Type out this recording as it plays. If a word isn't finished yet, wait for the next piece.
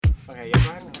Okay, yeah, go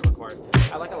ahead and hit record.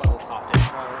 I like a little soft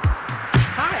intro.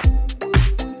 Hi!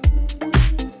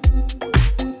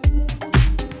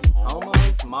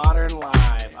 Almost Modern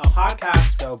Live. A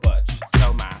podcast so butch,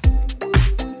 so mask.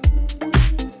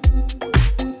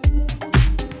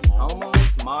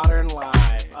 Almost Modern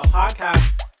Live. A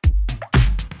podcast.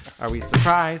 Are we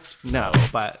surprised? No,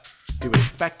 but do we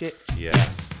expect it?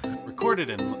 Yes. Recorded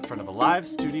in front of a live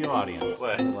studio audience.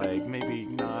 What? Like, maybe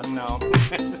not. No.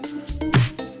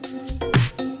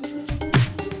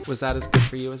 Was that as good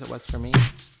for you as it was for me?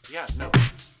 Yeah, no.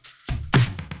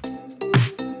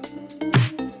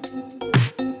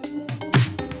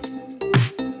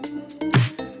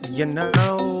 You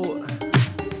know.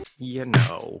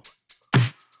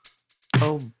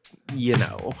 Oh, you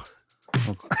know.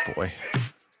 Oh, boy.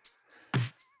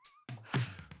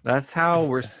 That's how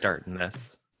we're starting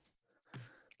this.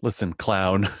 Listen,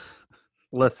 clown.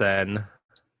 Listen.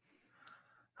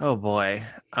 Oh boy.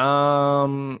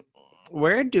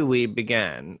 Where do we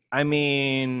begin? I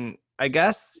mean, I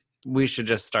guess we should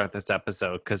just start this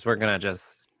episode because we're gonna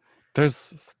just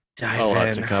There's dive a lot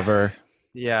in. to cover.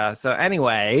 Yeah. So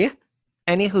anyway,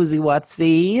 any whoozy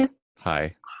whatsy.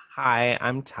 Hi. Hi,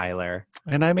 I'm Tyler,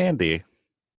 And I'm Andy.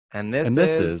 and this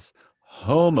is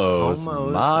Homo's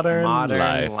Modern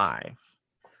Life.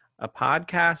 A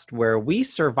podcast where we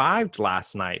survived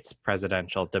last night's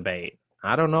presidential debate.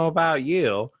 I don't know about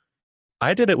you.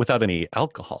 I did it without any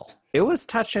alcohol. It was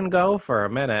touch and go for a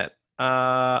minute.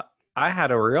 I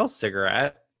had a real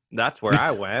cigarette. That's where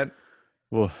I went.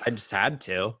 Well, I just had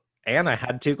to. And I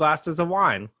had 2 glasses of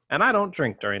wine. And I don't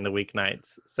drink during the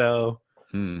weeknights. So,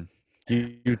 you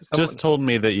just told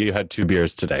me that you had 2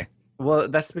 beers today. well,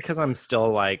 that's because I'm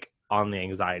still like on the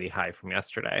anxiety high from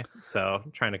yesterday. So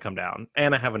I'm trying to come down.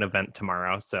 And I have an event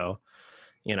tomorrow. So,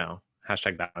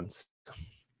 hashtag balance.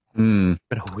 It's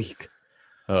been a week.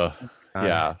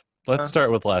 Yeah. Let's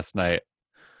start with last night.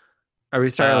 Are we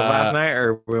starting with last night,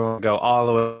 or we want to go all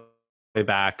the way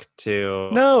back to?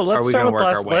 No, let's are we start gonna with work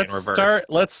our last. way in Let's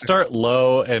reverse? start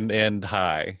low and end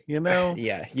high. You know.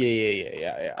 Yeah.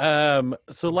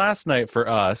 So last night for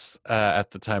us,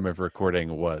 at the time of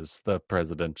recording, was the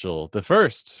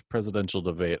first presidential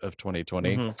debate of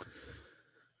 2020.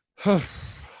 I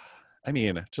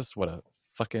mean, just what a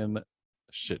fucking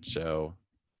shit show.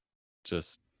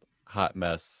 Just hot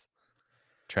mess,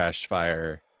 trash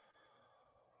fire,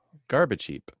 garbage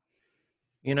heap.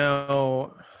 We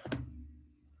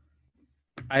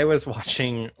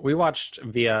watched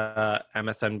via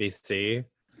MSNBC.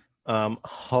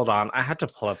 Hold on, I had to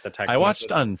pull up the text. I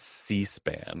watched on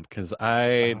C-SPAN because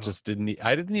I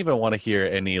didn't even want to hear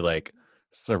any like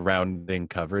surrounding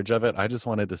coverage of it. I just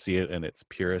wanted to see it in its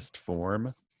purest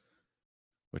form,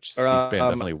 which C-SPAN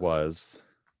definitely was.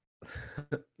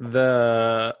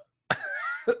 The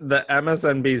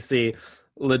MSNBC,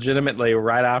 legitimately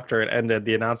right after it ended,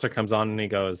 the announcer comes on and he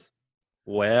goes,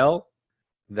 well,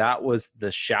 that was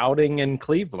the shouting in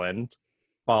Cleveland,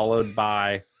 followed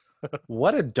by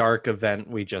what a dark event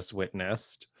we just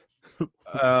witnessed.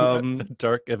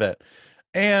 Dark event.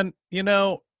 And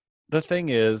the thing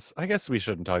is, I guess we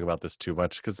shouldn't talk about this too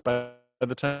much because by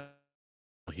the time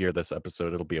you'll hear this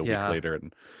episode, it'll be a week later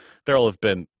and there'll have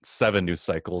been 7 news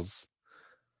cycles.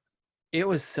 It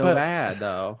was so bad,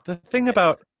 though. The thing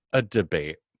about a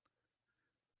debate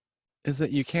is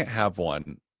that you can't have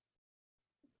one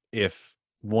if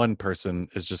one person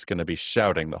is just going to be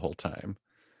shouting the whole time.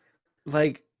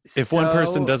 Like, if one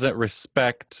person doesn't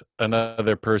respect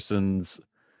another person's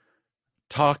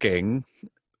talking,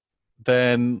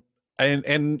 then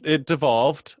and it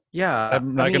devolved. Yeah.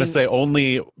 I'm not going to say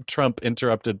only Trump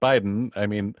interrupted Biden. I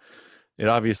mean, it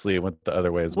obviously went the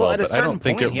other way as well, but I don't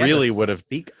think it really would have.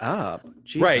 Speak up.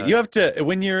 Jesus. Right. You have to,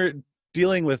 when you're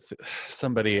dealing with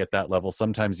somebody at that level,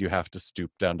 sometimes you have to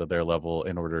stoop down to their level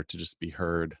in order to just be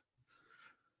heard.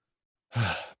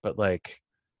 But like,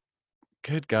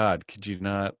 good God, could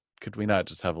we not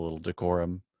just have a little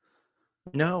decorum?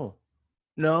 No.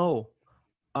 Because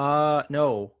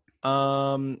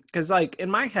like in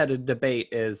my head, a debate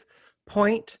is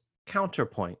point,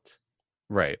 counterpoint.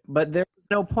 Right. But there's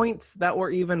no points that were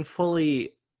even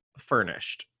fully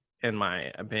furnished, in my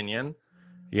opinion.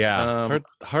 Yeah.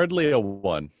 Hardly a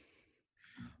 1.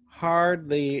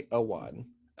 Hardly a 1.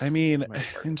 I mean,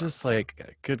 and just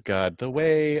like, good God, the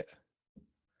way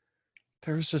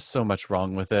there was just so much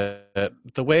wrong with it.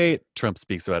 The way Trump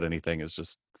speaks about anything is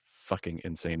just fucking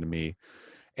insane to me.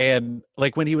 And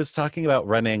like when he was talking about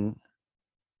running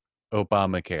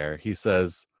Obamacare, he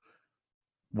says,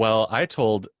 well,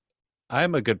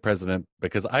 I'm a good president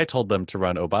because I told them to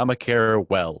run Obamacare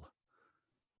well.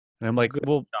 And I'm like,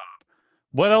 well,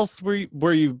 What else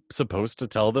were you supposed to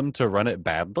tell them to run it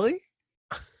badly?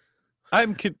 I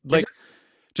Like,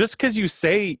 just because you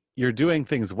say you're doing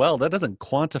things well, that doesn't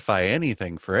quantify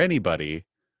anything for anybody.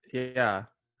 yeah.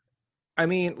 I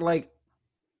mean, like,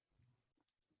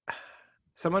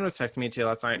 someone was texting me too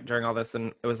last night during all this,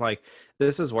 and it was like,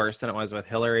 this is worse than it was with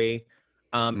Hillary.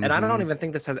 And I don't Hmm. even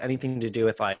think this has anything to do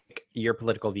with like your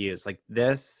political views. Like,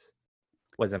 this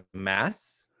was a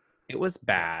mess. It was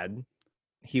bad.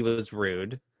 He was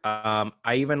rude. I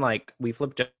even like we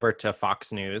flipped over to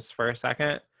Fox News for a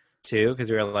second too, because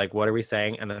we were like, what are we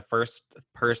saying? And the first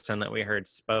person that we heard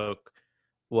spoke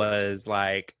was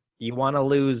like, you want to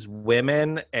lose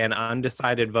women and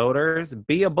undecided voters?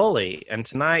 Be a bully. And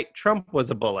tonight, Trump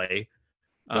was a bully.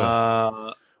 Ugh.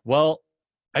 Uh, Well,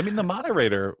 I mean, the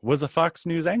moderator was a Fox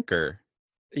News anchor.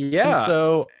 And yeah,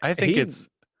 so I think he it's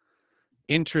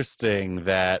interesting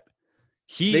that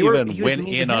he they were even he was went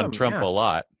mean to in on him. Trump Yeah, a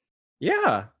lot,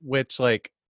 yeah. which,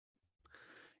 like,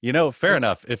 fair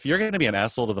enough. If you're going to be an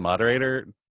asshole to the moderator,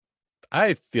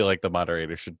 I feel like the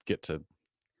moderator should get to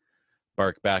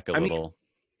bark back a I mean, little.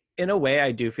 in a way,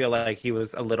 I do feel like he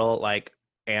was a little like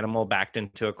animal backed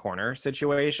into a corner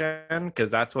situation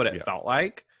because that's what it Yeah, felt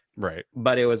like. right.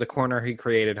 But it was a corner he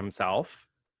created himself.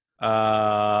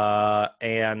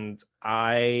 And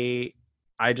I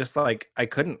just like I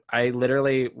couldn't. I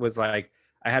literally was like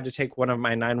I had to take one of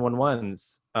my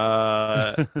 911s,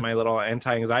 my little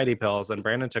anti-anxiety pills, and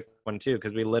Brandon took one too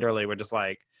because we literally were just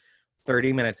like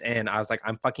 30 minutes in. I was like,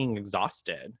 I'm fucking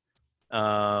exhausted.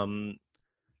 Um,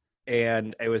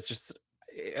 and it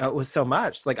was so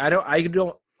much. Like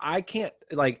I can't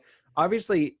like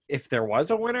obviously if there was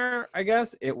a winner, I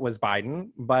guess it was Biden,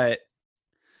 but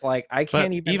like I But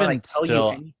can't even even like tell you still,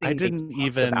 I anything they didn't talked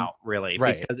even, about really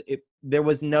right. because it there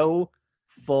was no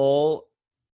full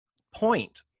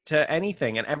point to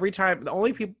anything, and every time the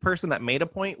only person that made a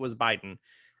point was Biden,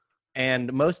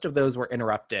 and most of those were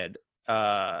interrupted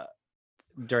uh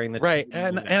during the Right.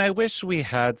 And I moments. wish we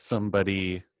had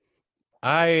somebody.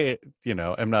 I,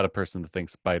 am not a person that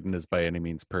thinks Biden is by any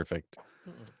means perfect.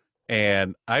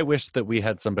 And I wish that we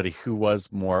had somebody who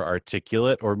was more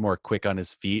articulate or more quick on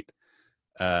his feet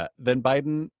than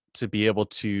Biden to be able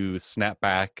to snap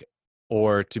back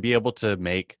or to be able to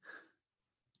make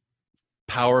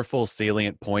powerful,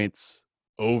 salient points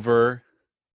over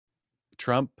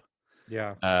Trump.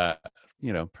 Yeah, Uh,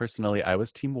 personally, I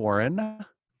was Team Warren.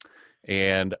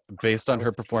 And based I on her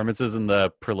was too. performances in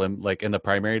the like in the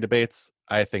primary debates,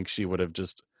 I think she would have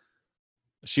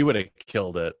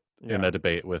killed it in Yeah, a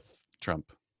debate with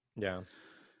Trump. yeah.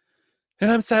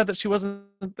 And I'm sad that she wasn't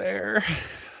there.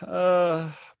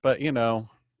 But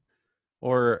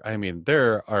or I mean,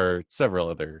 there are several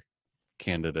other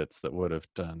candidates that would have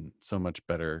done so much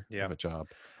better Yeah. of a job.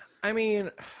 I mean,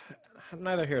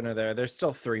 neither here nor there. There's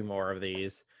still three more of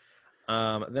these.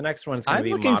 The next one's going to I'm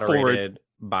be looking forward. moderated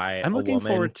by I'm a looking woman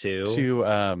forward too,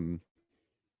 to.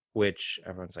 which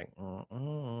everyone's like,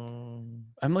 mm-mm.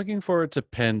 I'm looking forward to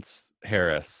Pence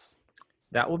Harris.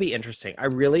 That will be interesting. I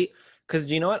really, because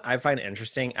do you know what I find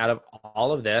interesting out of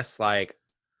all of this? Like,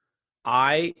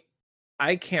 I,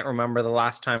 I can't remember the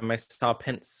last time I saw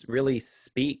Pence really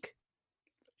speak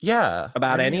Yeah,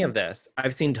 about I any of mean, this.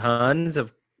 I've seen tons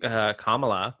of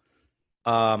Kamala,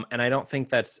 and I don't think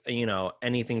that's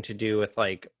anything to do with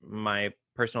like my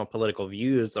personal political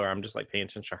views, or I'm just like paying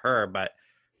attention to her. But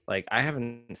like I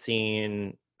haven't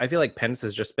seen. I feel like Pence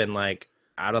has just been like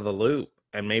out of the loop,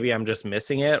 and maybe I'm just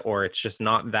missing it, or it's just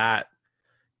not that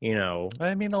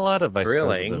I mean, a lot of vice thrilling.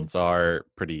 presidents are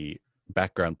pretty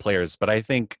background players, but I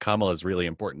think Kamala is really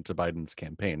important to Biden's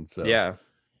campaign, so Yeah,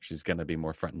 she's going to be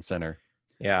more front and center.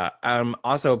 yeah.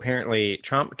 Also, apparently,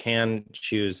 Trump can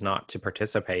choose not to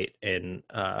participate in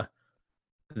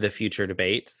the future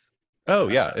debates, Oh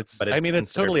yeah, but I it's mean,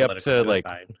 it's considered totally up political to like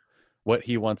suicide. what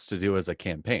he wants to do as a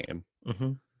campaign.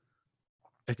 Hmm.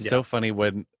 It's Yeah. so funny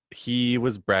when he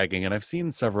was bragging, and I've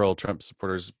seen several Trump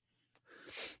supporters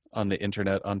on the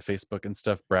internet, on Facebook and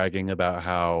stuff, bragging about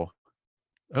how,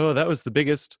 oh, that was the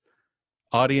biggest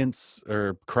audience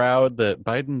or crowd that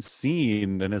Biden's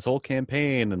seen in his whole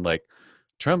campaign, and like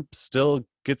Trump still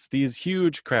gets these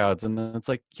huge crowds, and it's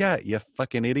like, yeah, you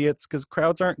fucking idiots, because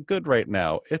crowds aren't good right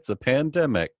now. It's a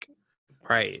pandemic.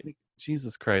 Right. Like,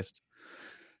 Jesus Christ.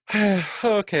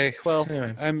 Okay, well,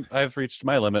 Anyway, I've reached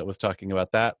my limit with talking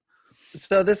about that.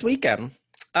 so this weekend,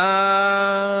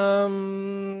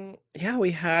 yeah,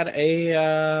 we had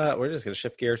we're just gonna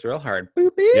shift gears real hard.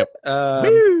 Boop, beep. Yep.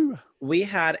 Woo! We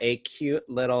had a cute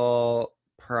little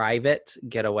private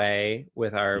getaway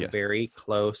with our Yes. very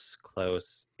close,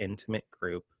 intimate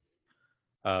group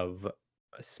of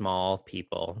small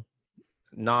people.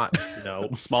 not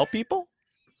Small people?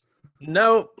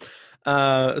 no,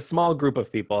 a small group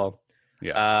of people.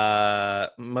 Yeah.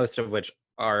 Most of which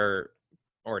are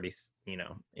already,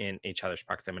 in each other's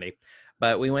proximity.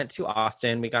 But we went to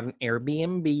Austin. We got an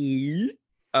Airbnb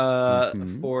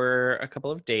Mhm. for a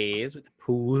couple of days with a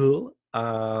pool.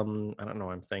 I don't know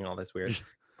why I'm saying all this weird.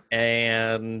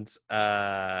 And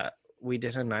we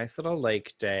did a nice little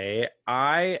lake day.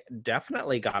 I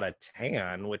definitely got a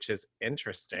tan, which is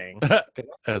interesting. 'Cause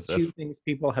that's As two if things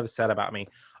people have said about me.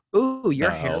 Ooh, your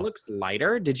hair no. looks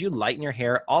lighter. Did you lighten your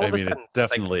hair all I of a mean, it sudden since I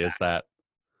came definitely is back? that.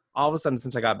 All of a sudden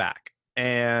since I got back.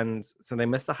 And so they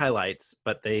missed the highlights,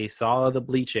 but they saw the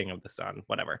bleaching of the sun,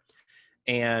 whatever.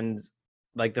 And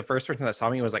like the first person that saw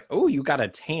me was like, "Oh, you got a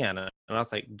tan." And I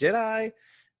was like, "Did I?"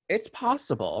 It's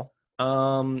possible.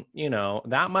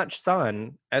 That much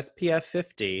sun, SPF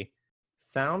 50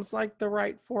 sounds like the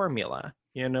right formula.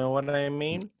 You know what I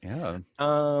mean? Yeah.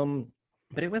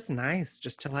 But it was nice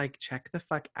just to like check the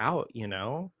fuck out.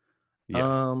 Yes.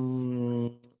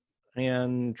 Um,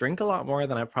 and drink a lot more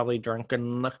than I've probably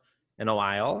drunken in a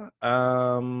while.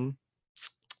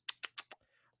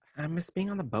 I miss being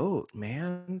on the boat,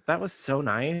 man. That was so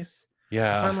nice.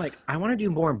 That's why Yeah. I'm like, I want to do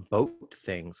more boat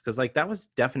things because, like, that was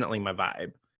definitely my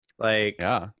vibe. Like,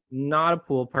 Yeah. not a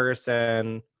pool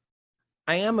person.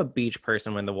 I am a beach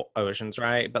person when the ocean's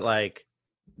right, but like,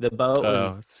 the boat was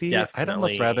Oh, see,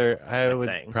 definitely I my would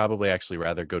thing. probably actually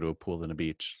rather go to a pool than a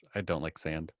beach. I don't like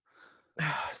sand.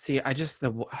 See,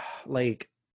 like,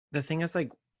 the thing is,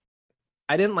 like,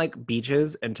 I didn't like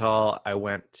beaches until I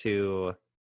went to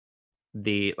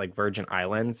the like Virgin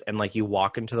Islands and like you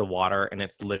walk into the water and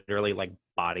it's literally like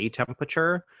body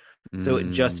temperature. So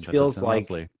it just That does feels sound like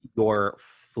lovely. you're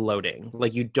floating.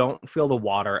 Like you don't feel the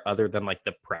water other than like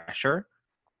the pressure,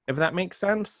 if that makes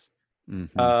sense. Hmm.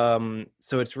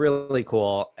 So it's really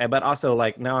cool. But also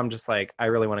like now I'm just like I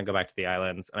really want to go back to the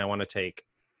islands and I want to take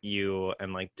you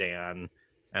and like Dan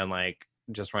and like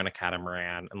just rent a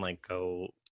catamaran and like go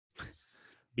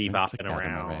be Rent a bopping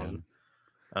around.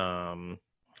 catamaran.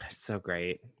 It's so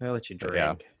great. They let you But yeah,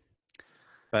 drink.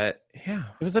 But yeah,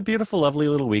 it was a beautiful, lovely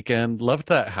little weekend. Loved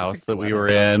that house perfect that we were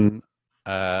weather.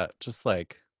 in. Just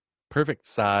like perfect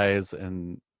size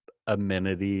and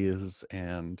amenities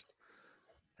and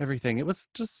everything. It was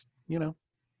just,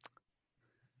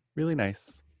 really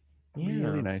nice. Really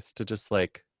Yeah, nice to just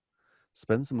like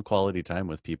spend some quality time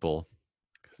with people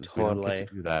because we don't get to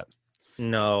totally. do that.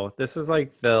 No, this is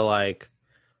like the like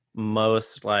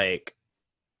most like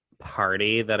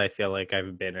party that I feel like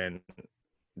I've been in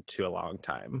to a long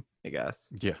time, I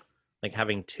guess. Yeah. Like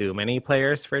having too many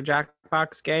players for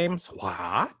Jackbox games.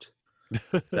 What?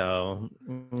 So,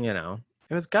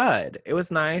 it was good. It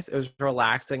was nice. It was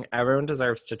relaxing. Everyone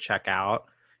deserves to check out.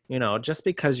 Just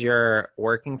because you're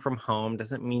working from home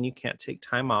doesn't mean you can't take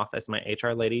time off, as my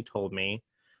HR lady told me.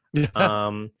 Yeah.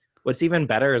 Um, what's even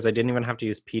better is I didn't even have to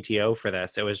use PTO for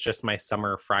this. It was just my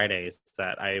summer Fridays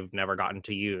that I've never gotten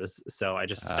to use. So I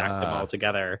just stacked them all Ah,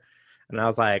 together. And I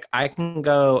was like, I can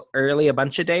go early a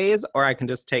bunch of days or I can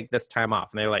just take this time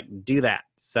off. And they're like, do that.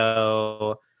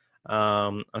 So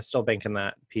I'm still banking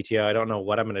that PTO. I don't know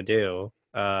what I'm going to do.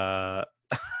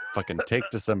 fucking take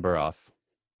December off.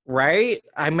 Right?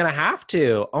 I'm going to have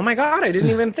to. Oh my God. I didn't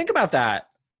even think about that.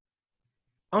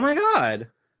 Oh my God.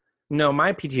 No,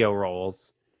 my PTO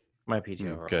rolls. My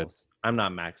PTO Good. rolls. I'm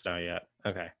not maxed out yet.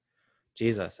 Okay.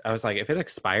 Jesus. I was like, if it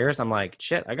expires, I'm like,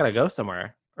 shit, I gotta go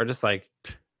somewhere. Or just like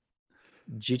Take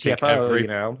GTFO,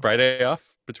 every Friday off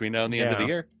between now and the end of the Yeah.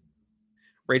 year.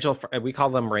 Rachel, we call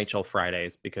them Rachel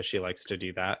Fridays because she likes to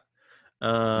do that.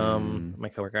 Mm. My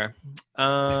coworker.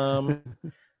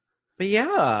 But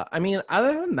yeah, I mean,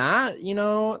 other than that,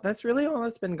 that's really all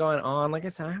that's been going on. Like I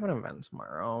said, I have an event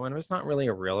tomorrow, and it's not really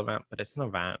a real event, but it's an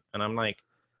event, and I'm like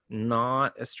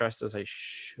not as stressed as I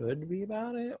should be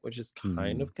about it, which is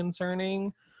kind Mm. of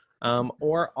concerning.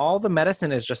 Or all the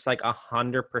medicine is just like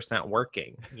 100%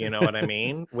 working. You know what I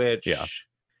mean? Yeah. Which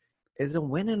is a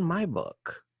win in my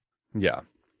book. Yeah.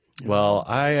 You Well,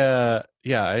 know?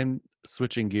 I'm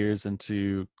switching gears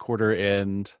into quarter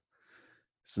end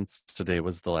since today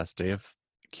was the last day of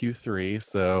Q3,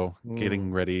 so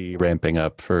getting ready, ramping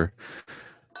up for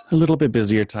a little bit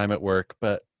busier time at work,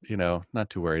 but not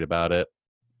too worried about it.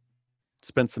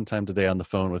 Spent some time today on the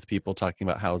phone with people talking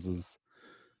about houses.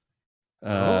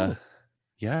 Uh Oh,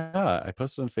 yeah, I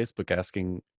posted on Facebook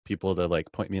asking people to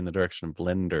like point me in the direction of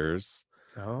lenders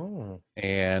oh.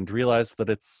 and realized that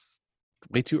it's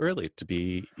way too early to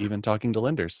be even talking to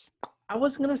lenders. I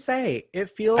was gonna say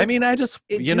I mean, it do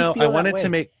I feel that wanted to way.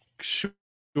 make sure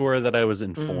that I was Mm,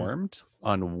 informed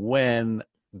on when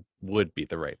would be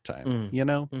the right time, mm,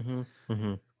 mm-hmm,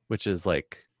 mm-hmm. which is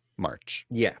like March.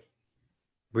 Yeah.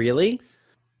 Really?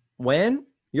 When?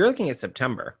 You're looking at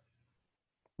September.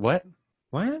 What?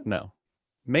 What? No.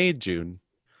 May, June.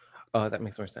 Oh, that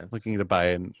makes more sense. Looking to buy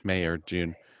in May or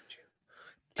June.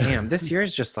 Damn, this year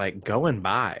is just like going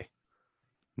by.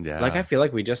 Yeah. Like, I feel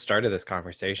like we just started this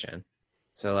conversation.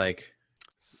 So, like,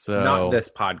 So not this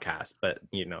podcast, but,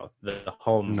 you know, the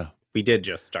home. No. We did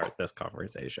just start this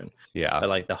conversation. Yeah. But,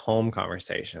 like, the home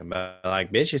conversation. But,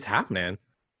 like, bitch, it's happening.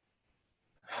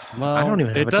 Well, I don't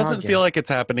even have it a doesn't dog feel yet. like it's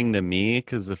happening to me,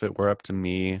 because if it were up to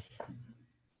me,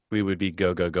 we would be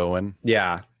going.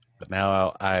 Yeah. But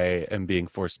now I am being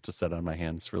forced to sit on my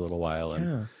hands for a little while and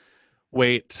Yeah.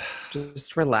 wait.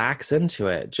 Just relax into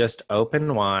it. Just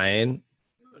open wide,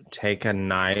 take a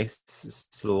nice,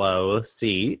 slow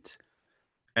seat,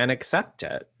 and accept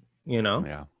it. You know?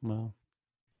 Yeah. Well,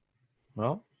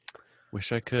 Well,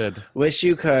 wish I could. wish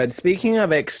you could. Speaking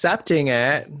of accepting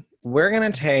it, we're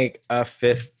going to take a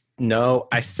fifth. No,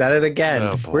 I said it again.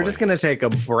 Oh, We're just boy. going to take a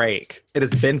break. It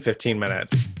has been 15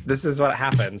 minutes. This is what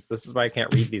happens. This is why I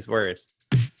can't read these words.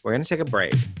 We're going to take a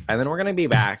break, and then we're going to be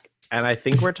back. And I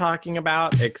think we're talking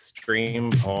about extreme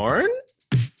porn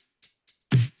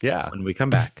Yeah. when we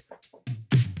come back.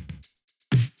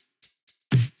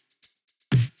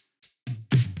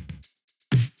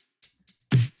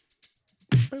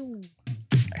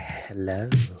 Hello.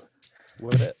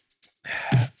 What?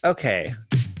 Okay.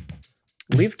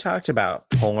 We've talked about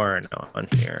porn on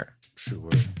here, Sure.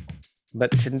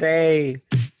 but today,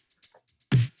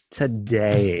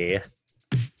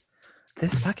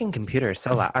 this fucking computer is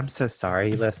so loud. I'm so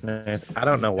sorry, listeners. I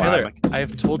don't know why. Tyler, I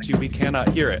have told you we cannot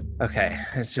hear it. Okay,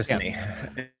 it's just Yeah. me.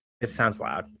 It sounds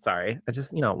loud. Sorry. I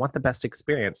just, want the best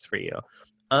experience for you.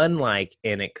 Unlike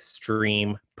in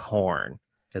extreme porn,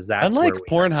 because that's Unlike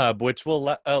where Pornhub, which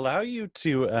will allow you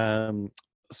to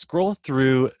scroll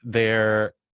through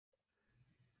their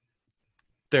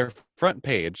front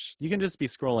page, you can just be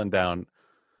scrolling down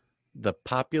the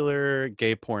popular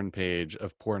gay porn page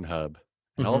of Pornhub,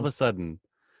 and all of a sudden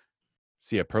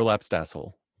see a prolapsed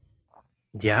asshole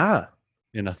Yeah.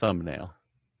 in a thumbnail.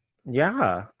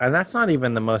 Yeah. And that's not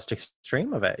even the most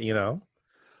extreme of it,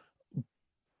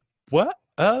 What?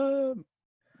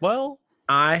 Well,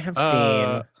 I have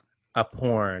seen a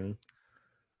porn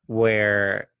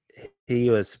where he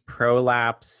was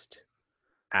prolapsed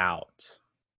out.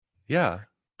 yeah,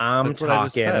 I'm That's what I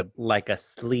just talking said. like a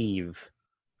sleeve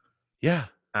yeah.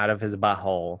 out of his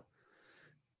butthole.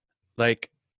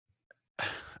 Like,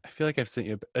 I feel like I've seen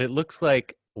you. It looks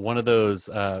like one of those,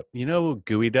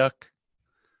 Gooey Duck.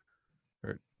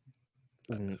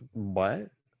 What?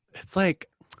 It's like,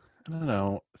 I don't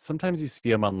know. Sometimes you see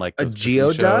them on like A those cooking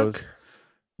geoduck? shows.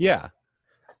 Yeah.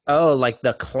 Oh, like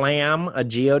the clam, a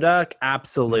geoduck?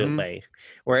 Absolutely.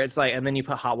 Where it's like, and then you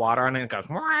put hot water on it and it goes,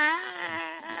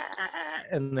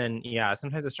 and then, yeah,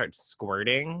 sometimes it starts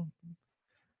squirting.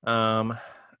 I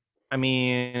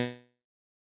mean,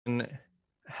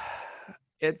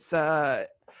 it's,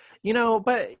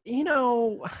 but,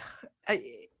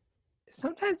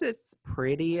 sometimes it's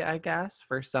pretty, I guess,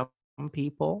 for some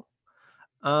people.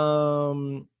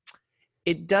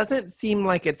 It doesn't seem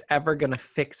like it's ever going to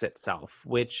fix itself,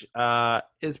 which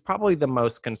is probably the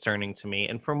most concerning to me.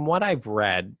 And from what I've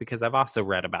read, because I've also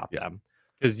read about them,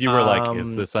 Because you were like,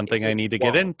 is this something I it need to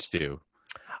get won't. into?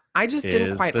 I just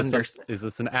didn't quite understand. Is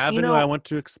this an avenue I want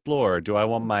to explore? Do I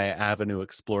want my avenue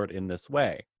explored in this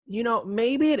way?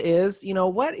 Maybe it is.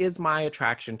 What is my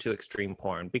attraction to extreme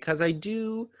porn? Because I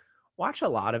do watch a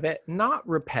lot of it, not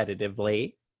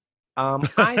repetitively.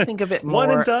 I think of it more.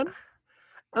 One and done?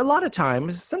 A lot of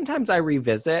times. Sometimes I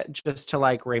revisit just to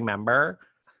like remember.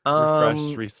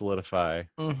 Refresh, re-solidify.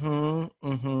 And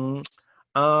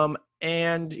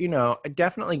I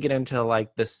definitely get into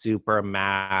like the super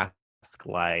mask,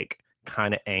 like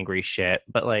kind of angry shit,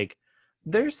 but like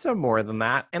there's some more than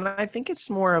that. And I think it's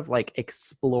more of like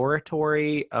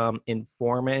exploratory,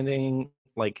 informating,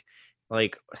 like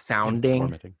sounding,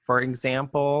 Informating. for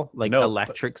example, like Nope.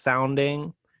 electric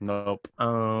sounding. Nope. I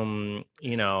find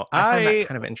that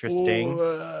kind of interesting.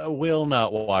 Will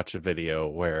not watch a video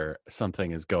where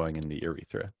something is going in the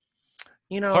urethra.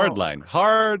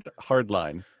 Hard Hard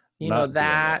line. Not doing it.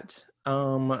 that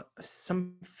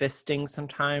some fisting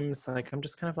sometimes, like I'm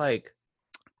just kind of like,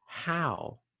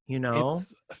 how,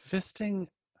 It's fisting.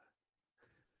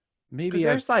 'Cause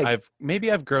there's like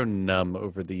I've grown numb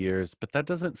over the years, but that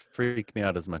doesn't freak me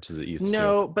out as much as it used to.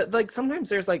 no, but like sometimes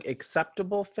there's like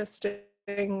acceptable fisting,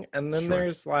 and then Sure.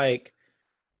 there's like,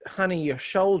 honey, your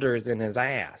shoulders in his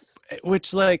ass,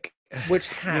 Which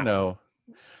how?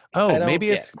 Oh, I don't maybe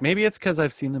get. it's because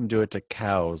I've seen them do it to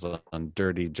cows on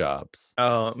dirty jobs.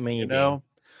 Oh, maybe.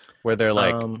 where they're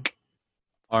like Um,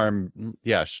 or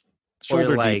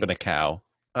shoulder deep in a like cow.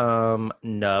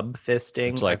 nub It's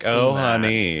fisting. I've like, seen oh that.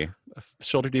 honey,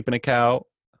 shoulder deep in a cow.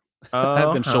 I've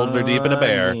Oh, been shoulder deep in a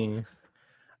bear. honey.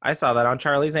 I saw that on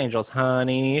Charlie's Angels,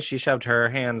 honey. She shoved her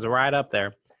hands right up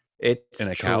there. In It's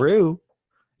a cow. true.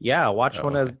 Yeah, watch Oh,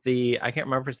 one okay. of the, I can't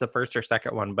remember if it's the first or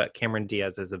second one, but Cameron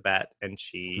Diaz is a vet and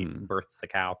she Hmm. births a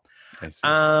cow. I see.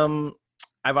 Um,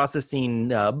 I've also seen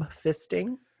nub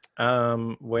fisting,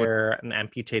 What? where an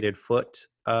amputated foot,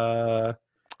 not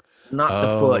the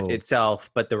foot Oh, itself,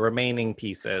 but the remaining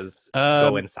pieces go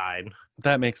um, inside.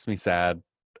 that makes me sad,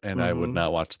 and I would Hmm.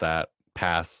 not watch that.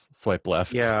 Pass. Swipe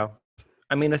left. Yeah.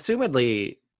 I mean,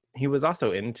 assumedly, he was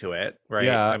also into it, right?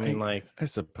 Yeah, I mean, like, I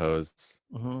suppose.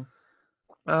 mhm.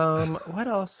 What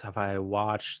else have I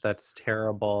watched that's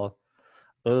terrible?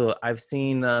 Oh, I've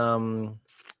seen,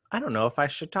 I don't know if I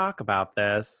should talk about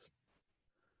this.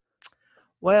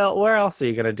 Well, where else are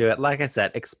you going to do it? Like I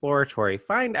said, exploratory.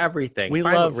 Find everything. We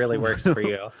Find what love really works for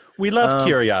you. we love Um,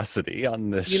 curiosity on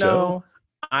this you show. know,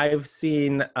 I've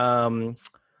seen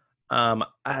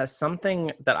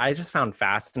something that I just found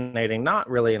fascinating, not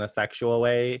really in a sexual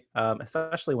way,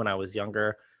 especially when I was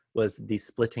younger, was the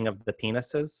splitting of the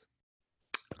penises.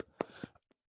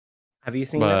 Have you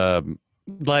seen this? Um,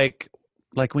 like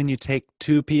when you take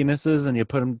two penises and you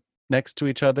put them next to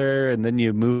each other, and then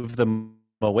you move them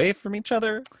away from each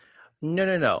other. No,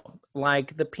 no, no.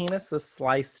 Like the penis is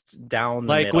sliced down the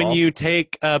Like when middle. you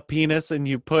take a penis and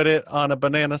you put it on a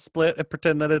banana split and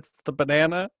pretend that it's the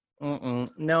banana. Mm-mm.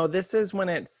 No, this is when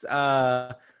it's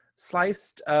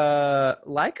sliced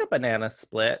like a banana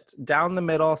split down the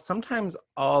middle, sometimes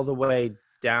all the way But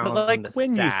down like the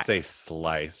when you say sack.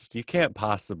 sliced, you can't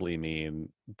possibly mean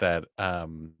that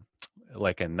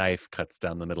like a knife cuts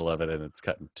down the middle of it and it's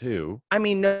cut in two. I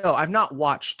mean, no, I've not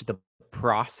watched the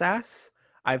process.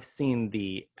 I've seen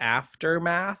the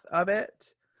aftermath of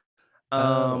it.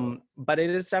 Oh. But it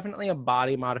is definitely a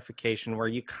body modification where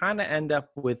you kind of end up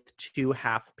with two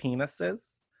half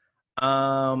penises.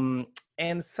 Um,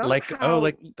 and Like, oh, somehow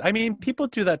like I mean, people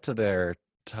do that to their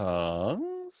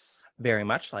tongues. very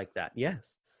much like that,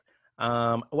 yes.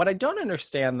 What I don't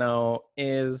understand though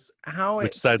is how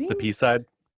Which side's the P side?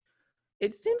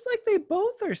 it seems like they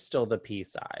both are still the P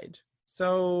side.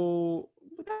 So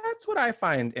that's what I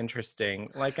find interesting.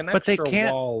 Like an But extra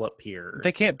wall they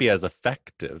appears. can't be as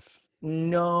effective.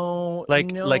 No,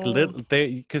 Like no. little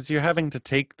they because you're having to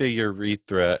take the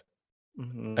urethra,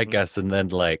 I Mhm. guess, and then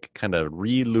like kind of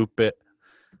re-loop it.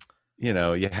 You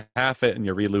know, you half it and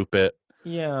you re-loop it,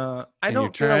 Yeah, I and you're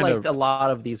don't feel trying like to. a lot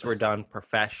of these were done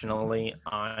professionally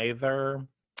either,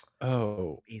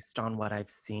 Oh, based on what I've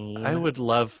I seen. would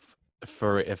love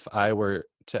for if I were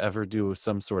to ever do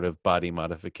some sort of body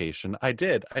modification. I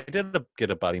did get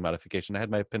a body modification. I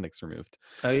had my appendix removed,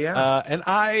 Oh yeah, and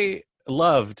I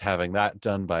loved having that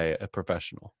done by a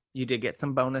professional. you did get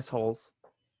some bonus holes.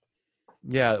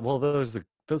 Yeah, well,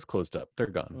 those closed up. They're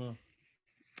gone. Mm.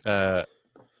 Uh,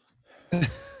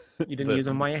 You didn't use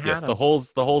them while you had yes, the them.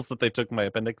 holes that they took my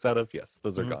appendix out of, yes,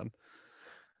 those are Mm. gone.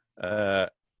 Uh,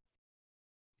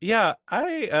 yeah,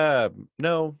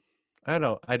 no,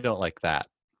 I don't like that.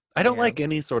 I don't Yeah. like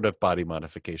any sort of body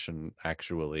modification,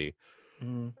 actually.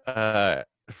 Mm. Uh,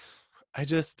 I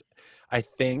just, I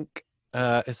think,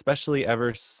 especially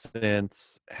ever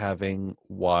since having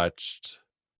watched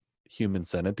Human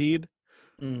Centipede,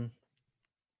 Mm.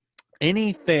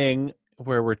 anything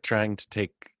where we're trying to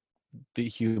take the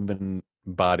human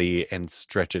body and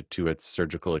stretch it to its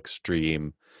surgical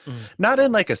extreme, Mm. not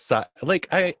in like like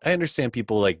I understand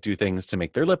people like do things to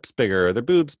make their lips bigger or their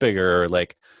boobs bigger, or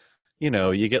like, you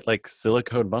get like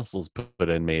silicone muscles put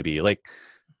in, maybe like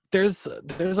there's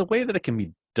a way that it can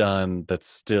be done that's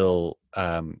still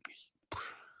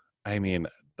I mean,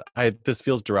 this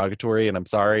feels derogatory, and I'm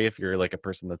sorry if you're like a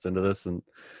person that's into this, and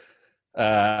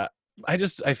uh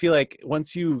I feel like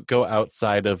once you go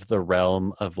outside of the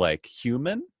realm of like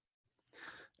human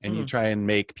and you Mm. try and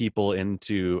make people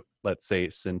into, let's say,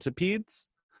 centipedes,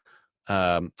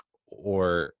 um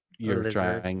or Or you're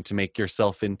trying to lizards make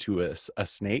yourself into a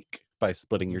snake by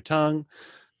splitting your tongue,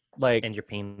 like, and your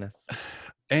penis.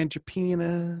 and your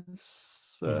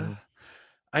penis, Mm-hmm.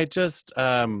 I just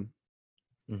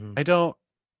Mm-hmm. I don't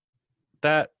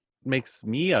that makes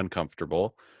me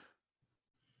uncomfortable,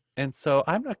 and so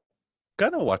I'm not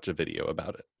gonna watch a video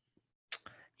about it.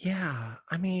 Yeah,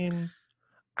 I mean,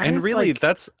 I And just really, like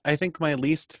that's, I think, my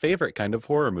least favorite kind of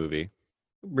horror movie.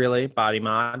 really body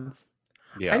mods.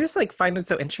 I Yeah. just like find it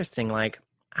so interesting. Like,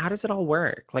 how does it all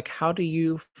work? Like, how do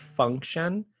you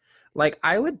function? Like,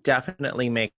 I would definitely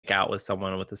make out with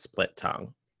someone with a split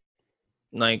tongue.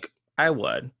 Like, I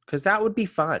would, because that would be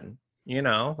fun.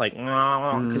 Like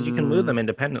because you can move them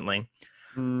independently.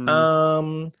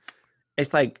 Mm,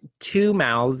 It's like two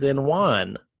mouths in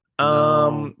one.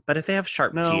 no, But if they have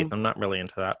sharp teeth, no. I'm not really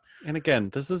into that. And again,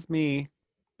 this is me,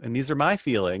 and these are my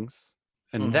feelings,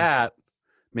 and Mhm. that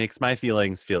makes my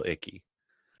feelings feel icky.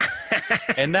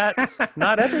 And that's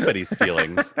not everybody's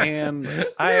feelings. And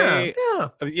Yeah,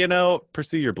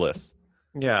 pursue your bliss.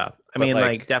 yeah. I But mean, like,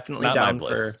 like, definitely not my down for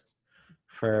bliss.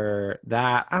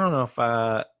 that. I don't know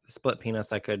if split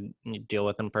penis I could deal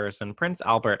with in person. Prince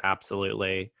Albert,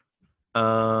 absolutely.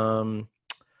 Um,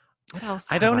 what else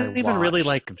I have I don't even really watched?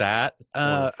 like that. It's I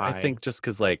horrifying. think just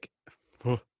because, like,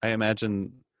 I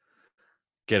imagine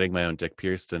getting my own dick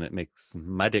pierced and it makes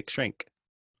my dick shrink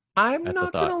I'm at the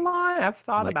not thought. gonna lie, I've I'm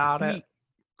thought like, about it. yeet.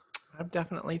 I've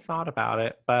definitely thought about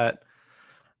it, but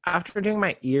after doing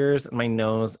my ears and my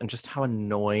nose and just how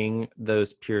annoying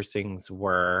those piercings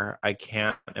were, I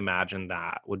can't imagine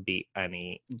that would be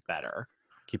any better.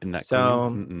 Keeping that clean. So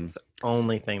Mm-mm. it's the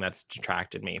only thing that's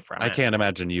detracted me from I it. can't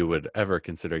imagine you would ever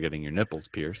consider getting your nipples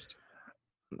pierced,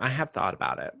 I have thought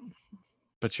about it.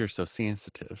 but you're so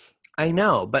sensitive. I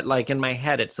know, but like in my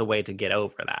head, it's a way to get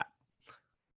over that.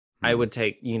 I Hmm. would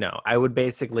I would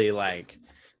basically like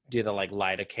do the like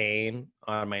lidocaine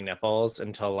on my nipples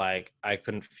until like I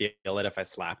couldn't feel it if I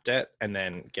slapped it, and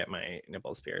then get my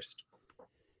nipples pierced.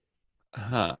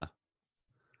 Huh.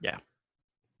 Yeah,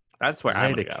 that's where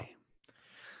I'm gonna go. Lidocaine.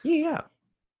 Yeah,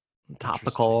 Interesting.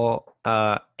 topical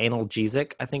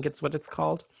analgesic, I think it's what it's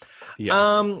called.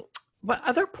 Yeah. Um, but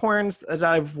other porns that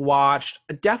I've watched,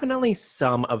 definitely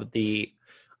some of the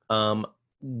um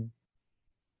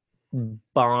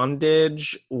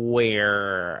bondage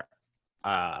where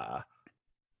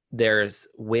there's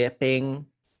whipping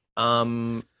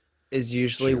is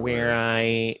usually where Sure.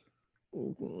 I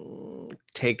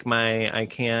take my I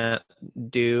can't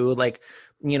do, like,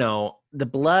 the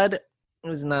blood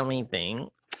is not my thing.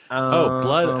 Oh,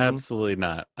 blood? um Absolutely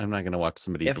not. I'm not going to watch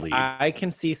somebody if bleed. I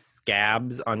can see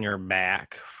scabs on your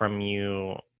back from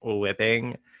you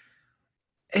whipping,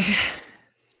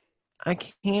 I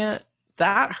can't.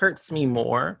 That hurts me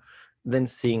more than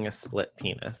seeing a split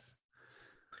penis.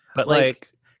 But Like, like,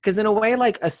 because in a way,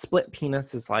 like, a split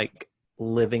penis is like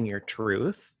living your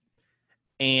truth.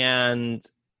 And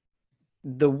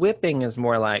the whipping is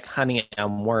more like, honey,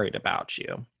 I'm worried about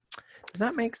you. Does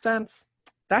that make sense?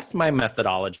 That's my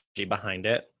methodology behind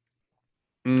it.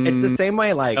 It's the mm, same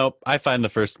way, like, nope. I find the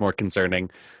first more concerning.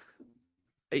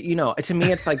 to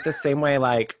me, it's like the same way,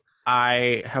 like,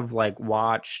 I have like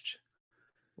watched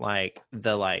like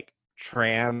the like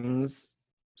trans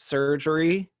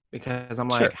surgery because I'm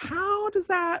like, Sure. how does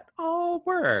that all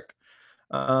work?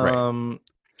 Right. Um,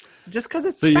 just because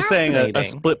it's So you're saying a fascinating.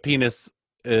 split penis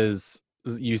is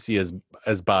you see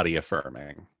as body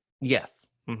affirming. Yes.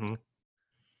 Hmm.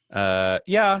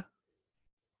 Yeah,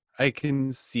 I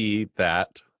can see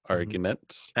that Hmm.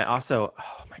 argument. I also,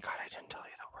 oh my god, I didn't tell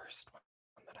you the worst one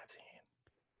that I've seen.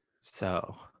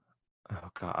 So, oh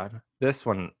god, this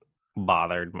one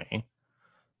bothered me.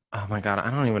 Oh my god, I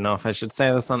don't even know if I should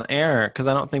say this on air because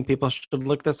I don't think people should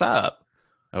look this up.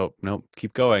 Oh, no,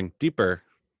 keep going. Deeper.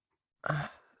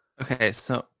 Okay,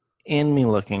 so in me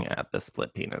looking at the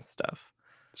split penis stuff,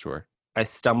 Sure. I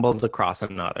stumbled across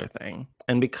another thing.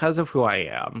 And because of who I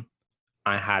am,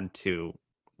 I had to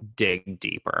dig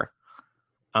deeper.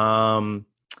 Um,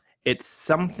 it's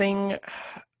something,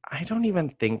 I don't even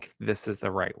think this is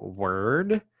the right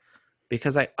word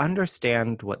because I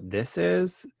understand what this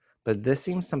is, but this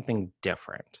seems something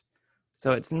different.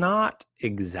 So it's not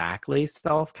exactly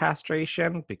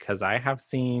self-castration because I have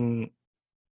seen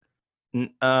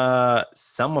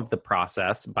some of the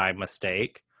process by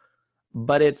mistake,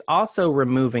 but it's also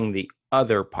removing the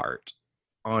other part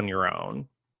on your own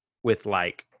with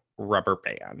like rubber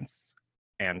bands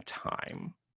and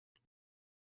time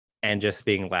and just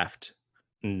being left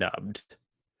nubbed.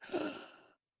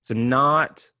 So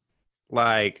not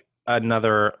like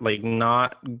another, like,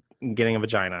 not getting a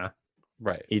vagina.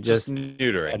 Right. You Just just a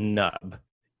neutering. nub.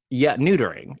 Yeah,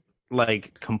 neutering,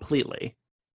 like, completely.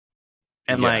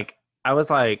 And Yeah. like I was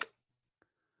like,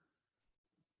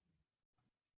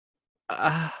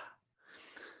 uh,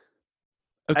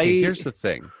 Okay, here's I the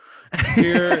thing.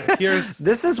 Here's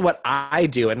this is what I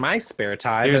do in my spare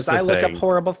time here's is the I look up thing.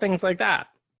 horrible things like that.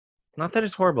 Not that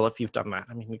it's horrible if you've done that.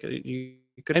 I mean,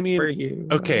 good I for mean, you.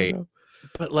 I don't okay, know.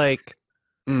 but like,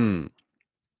 mm,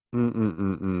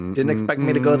 Didn't expect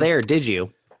me to go mm. there, did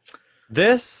you?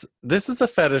 This is a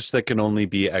fetish that can only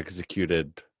be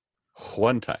executed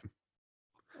one time.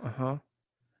 Uh-huh.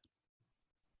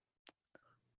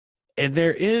 And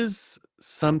there is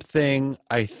something,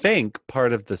 I think,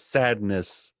 part of the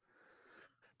sadness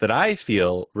that I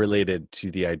feel related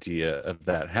to the idea of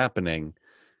that happening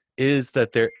is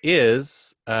that there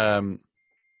is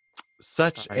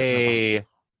such Sorry, my boss. a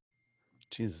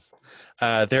Jesus.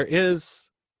 There is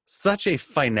such a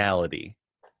finality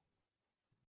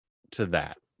to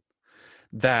that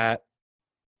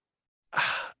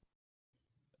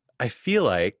I feel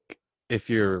like if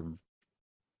you're,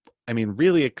 I mean,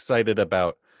 really excited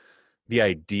about the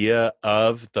idea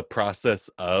of the process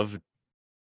of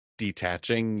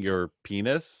detaching your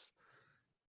penis,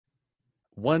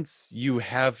 once you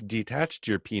have detached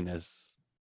your penis,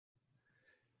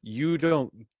 you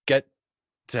don't get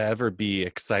to ever be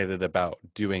excited about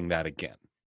doing that again.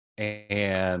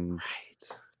 And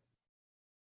Right.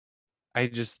 I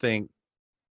just think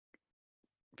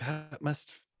that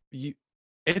must you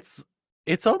it's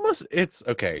almost it's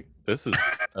okay. This is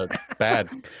a bad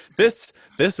this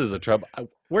is a trouble.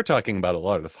 We're talking about a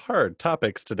lot of hard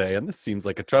topics today, and this seems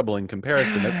like a troubling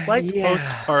comparison.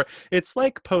 Yeah. It's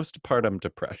like postpartum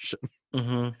depression.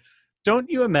 Mm-hmm. Don't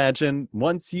you imagine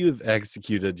once you've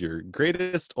executed your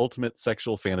greatest ultimate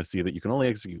sexual fantasy that you can only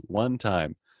execute one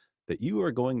time, that you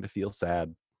are going to feel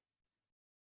sad?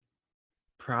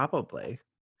 Probably.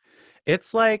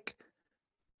 It's like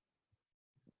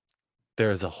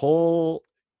there's a whole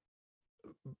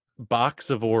box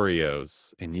of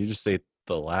Oreos and you just ate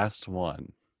the last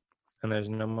one. And there's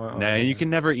no more. Now you can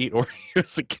never eat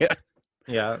Oreos again.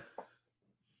 Yeah.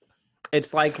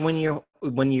 It's like when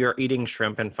you're eating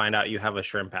shrimp and find out you have a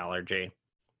shrimp allergy.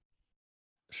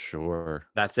 Sure.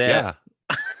 That's it. Yeah.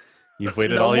 You've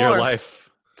waited No all your more. life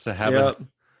to have Yep.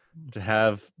 to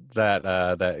have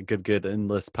that good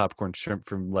endless popcorn shrimp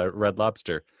from Red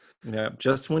Lobster. Yeah.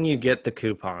 Just when you get the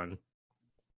coupon.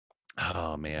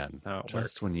 Oh man. That's how it Just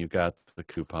works. when you got the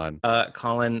coupon.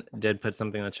 Colin did put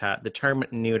something in the chat. The term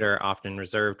neuter, often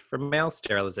reserved for male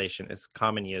sterilization, is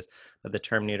common use, but the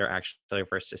term neuter actually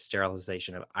refers to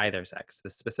sterilization of either sex. The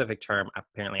specific term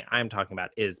apparently I'm talking about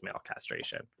is male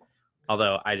castration.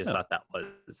 Although I just thought that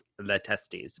was the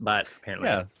testes, but apparently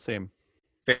it's same.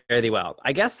 fairly well.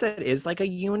 I guess that is like a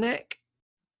eunuch.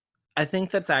 I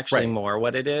think that's actually Right. more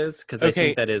what it is, because I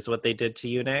think that is what they did to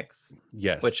eunuchs.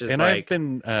 Yes. Which is and like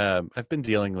I've been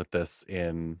dealing with this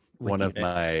in with one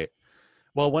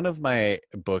of my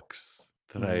books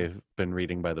that Mhm. I've been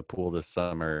reading by the pool this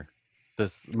summer.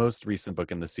 This most recent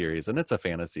book in the series, and it's a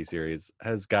fantasy series,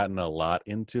 has gotten a lot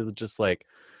into just like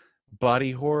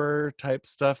body horror type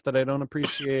stuff that I don't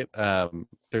appreciate.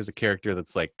 There's a character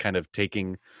that's like kind of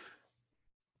taking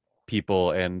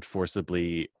people and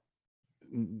forcibly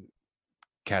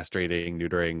castrating,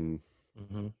 neutering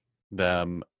Mhm.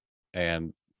 them,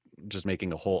 and just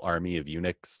making a whole army of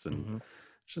eunuchs, and Mhm.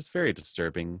 it's just very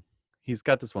disturbing. He's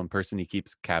got this one person he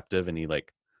keeps captive, and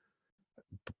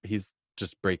he's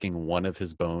just breaking one of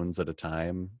his bones at a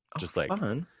time, just like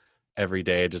Fun. every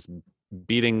day, just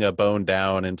beating a bone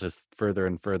down into further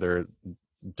and further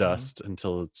dust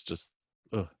until it's just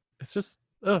it's just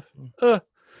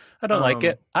I don't like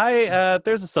it.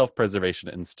 There's a self-preservation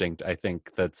instinct, I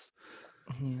think, that's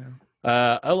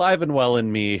alive and well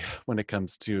in me when it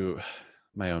comes to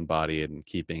my own body and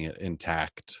keeping it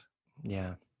intact.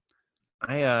 Yeah.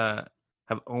 I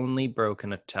have only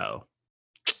broken a toe.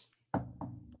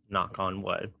 Knock on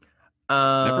wood.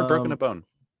 Never broken a bone.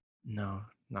 No,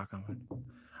 knock on wood.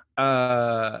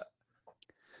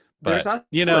 There's But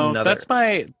also another.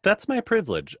 that's my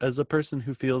privilege as a person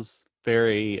who feels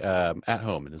very at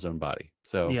home in his own body.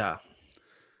 So Yeah.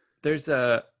 There's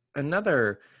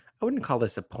another. I wouldn't call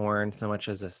this a porn so much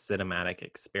as a cinematic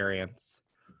experience.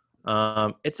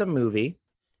 It's a movie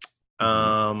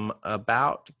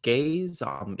about gay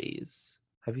zombies.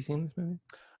 Have you seen this movie?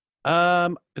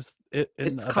 is it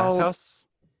in It's a called bathhouse?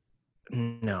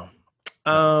 No.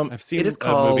 No. I've seen It is a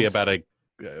movie called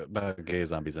about gay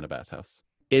zombies in a bathhouse.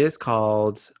 It is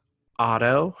called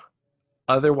Otto,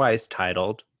 otherwise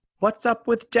titled What's Up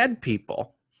with Dead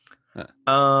People? It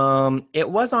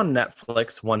was on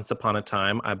Netflix once upon a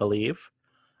time, I believe.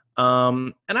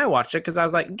 And I watched it because I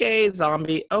was like, gay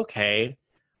zombie, okay.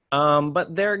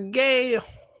 But they're gay,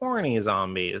 horny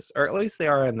zombies, or at least they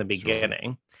are in the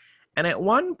beginning. Sure. And at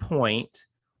one point,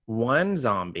 one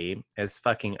zombie is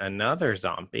fucking another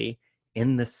zombie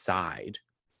in the side.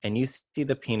 And you see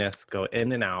the penis go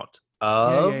in and out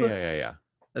of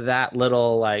that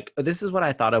little, like, this is what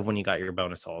I thought of when you got your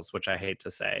bonus holes, which I hate to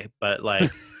say, but like,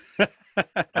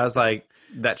 I was like,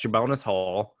 that's your bonus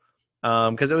hole.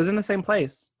 Because it was in the same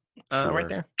place, right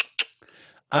there.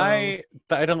 I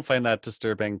don't find that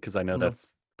disturbing because I know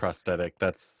that's prosthetic.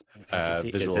 That's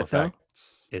visual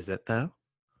effects. Is it though?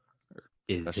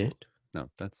 Is it? No,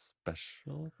 that's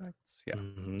special effects.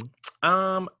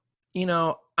 Yeah. You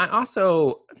know, I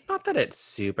also, not that it's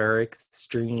super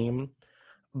extreme,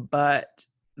 but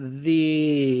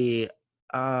the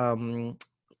um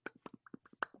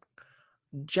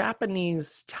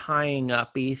Japanese tying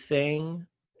uppy thing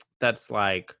that's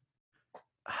like,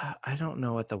 I don't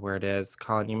know what the word is.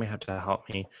 Colin, you may have to help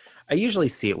me. I usually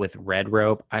see it with red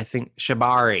rope. I think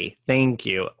shibari. Thank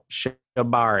you.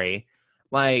 Shibari.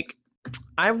 Like,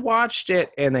 I've watched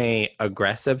it in a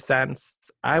aggressive sense.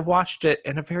 I've watched it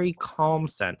in a very calm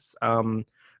sense.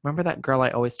 Remember that girl I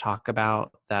always talk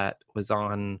about that was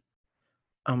on,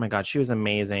 oh my God, she was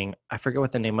amazing. I forget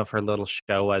what the name of her little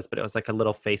show was, but it was like a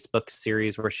little Facebook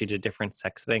series where she did different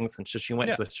sex things. And so she went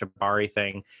Yeah. to a shibari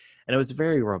thing, and it was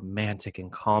very romantic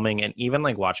and calming. And even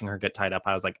like watching her get tied up,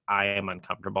 I was like, I am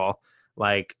uncomfortable.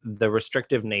 Like the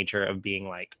restrictive nature of being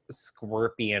like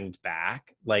scorpioned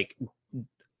back, like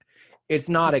it's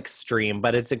not extreme,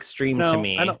 but it's extreme to No, I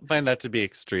me. don't find that to be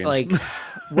extreme. Like,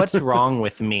 what's wrong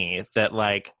with me that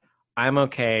like I'm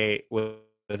okay with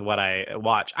what I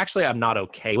watch? Actually, I'm not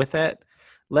okay with it.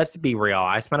 Let's be real.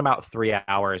 I spent about 3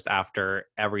 hours after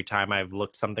every time I've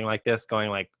looked something like this going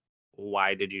like,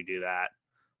 why did you do that?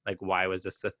 Like, why was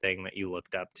this the thing that you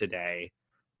looked up today?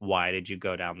 Why did you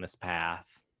go down this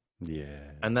path?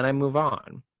 Yeah. And then I move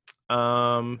on.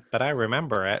 But I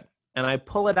remember it and I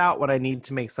pull it out when I need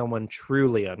to make someone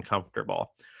truly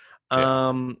uncomfortable.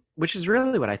 Yeah. Which is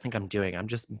really what I think I'm doing. I'm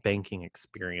just banking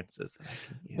experiences that I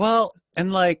can use. Well,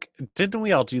 and like, didn't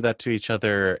we all do that to each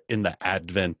other in the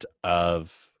advent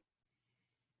of,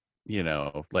 you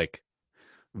know, like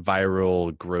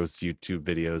viral, gross YouTube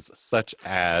videos, such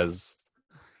as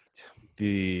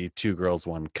the Two Girls,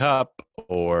 One Cup,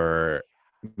 or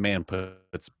man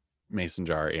puts mason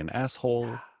jar in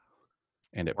asshole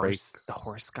and it breaks. The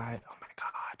horse guy. Oh my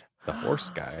God. The horse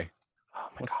guy. Oh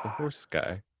my What's God. the horse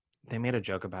guy? They made a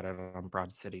joke about it on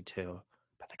Broad City too.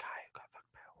 But the guy who got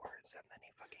fucked by a horse and then he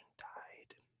fucking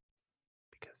died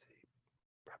because he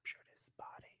ruptured his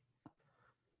body.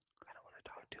 I don't want to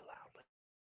talk too loudly,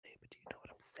 but do you know what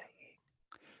I'm saying?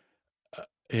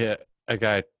 Yeah, a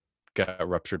guy got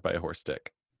ruptured by a horse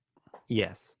dick.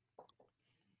 Yes.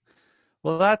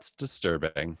 Well, that's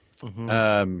disturbing.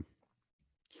 But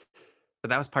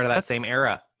that was part of that same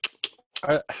era.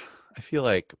 I feel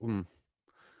like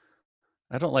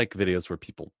I don't like videos where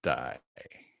people die.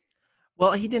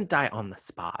 Well, he didn't die on the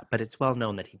spot, but it's well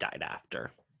known that he died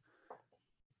after.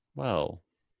 Well,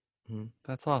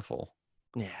 that's awful.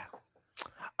 Yeah.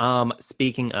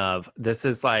 Speaking of, this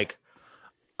is like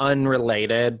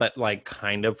unrelated, but like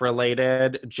kind of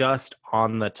related, just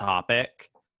on the topic.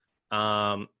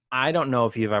 I don't know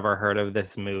if you've ever heard of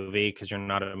this movie because you're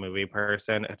not a movie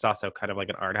person. It's also kind of like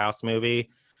an art house movie,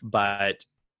 but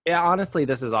yeah, honestly,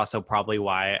 this is also probably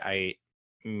why I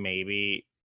maybe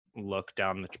look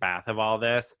down the path of all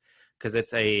this, because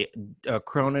it's a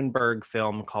Cronenberg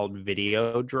film called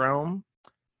Videodrome.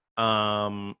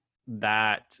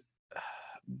 That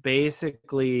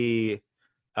basically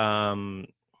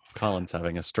Colin's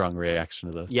having a strong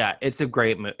reaction to this. Yeah, it's a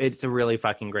great it's a really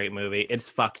fucking great movie. It's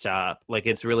fucked up. Like,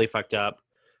 it's really fucked up.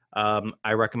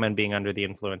 I recommend being under the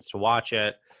influence to watch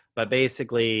it. But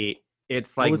basically,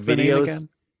 it's like what was the name again?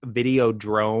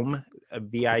 Videodrome,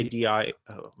 VIDI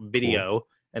video, cool.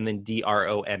 and then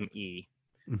DROME.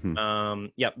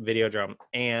 Yep, Videodrome.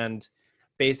 And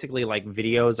basically, like,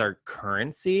 videos are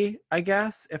currency, I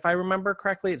guess, if I remember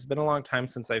correctly. It's been a long time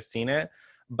since I've seen it.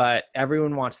 But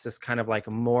everyone wants this kind of like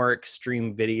more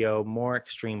extreme video, more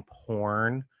extreme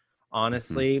porn,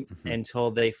 honestly,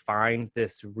 until they find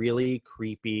this really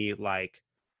creepy, like,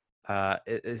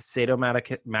 is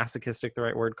sadomasochistic the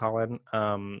right word, Colin?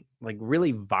 Like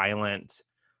really violent,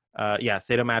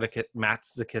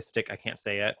 sadomasochistic, I can't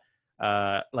say it.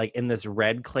 Like in this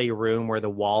red clay room where the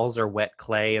walls are wet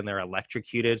clay and they're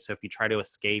electrocuted. So if you try to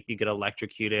escape, you get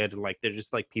electrocuted. Like they're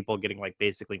just like people getting like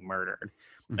basically murdered.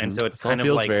 And so it's kind of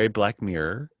feels like very Black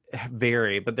Mirror.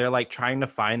 Very, but they're like trying to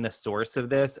find the source of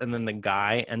this. And then the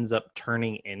guy ends up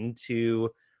turning into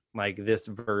like this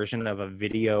version of a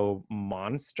video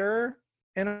monster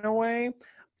in a way.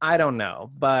 I don't know,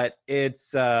 but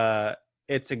it's a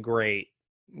great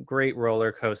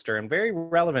roller coaster and very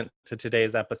relevant to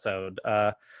today's episode.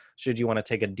 Should you want to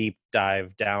take a deep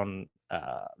dive down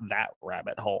that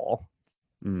rabbit hole.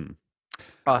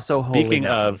 Also, speaking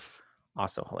of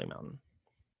Holy Mountain.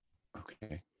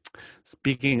 Okay.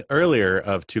 Speaking earlier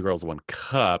of Two Girls, One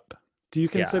Cup, do you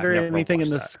consider anything in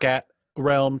the scat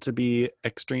realm to be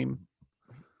extreme?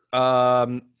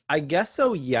 I guess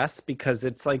so, yes, because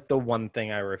it's like the one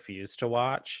thing I refuse to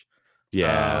watch.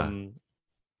 Yeah.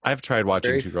 I've tried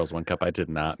watching Very, Two Girls, One Cup. I did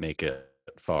not make it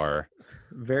far.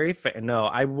 no,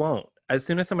 I won't. As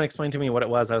soon as someone explained to me what it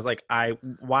was, I was like,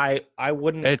 why I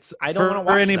wouldn't. It's I don't want to for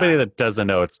watch anybody that. that doesn't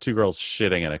know, it's two girls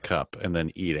shitting in a cup and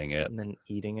then eating it. And then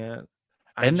eating it.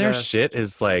 And their shit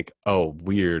is like,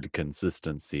 weird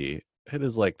consistency. It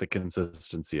is like the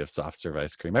consistency of soft serve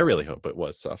ice cream. I really hope it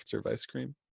was soft serve ice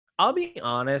cream. I'll be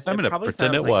honest. I'm It going to probably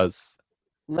pretend sounds it like. was.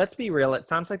 Let's be real. It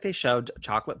sounds like they shoved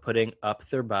chocolate pudding up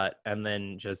their butt and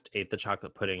then just ate the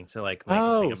chocolate pudding to like make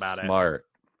a thing about it. Smart.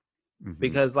 Mhm.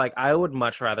 Because like I would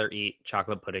much rather eat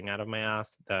chocolate pudding out of my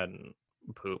ass than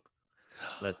poop.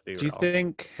 Let's be real. Do you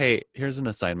think, hey, here's an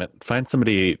assignment. Find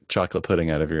somebody to eat chocolate pudding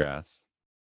out of your ass.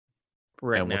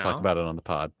 Right and we'll talk now? about it on the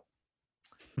pod.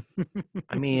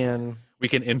 I mean, we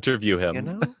can interview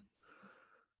him.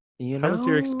 How was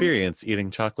your experience eating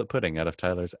chocolate pudding out of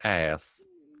Tyler's ass?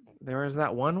 There was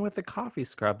that one with the coffee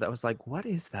scrub that was like, what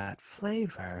is that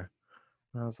flavor?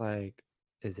 And I was like,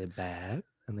 is it bad?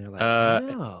 And they're like,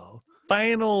 no.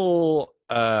 Final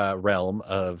realm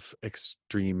of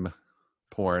extreme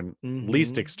porn,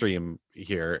 least extreme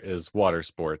here is water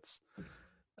sports.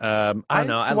 I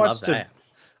love that.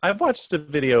 I've watched a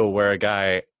video where a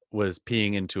guy was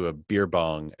peeing into a beer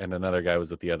bong and another guy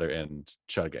was at the other end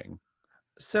chugging.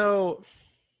 So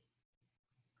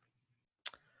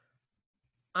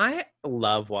I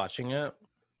love watching it.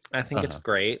 I think it's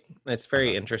great. It's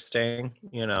very interesting,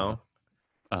 you know.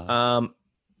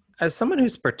 As someone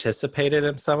who's participated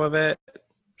in some of it,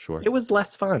 sure, it was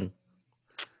less fun.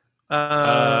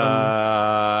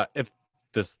 If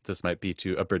this might be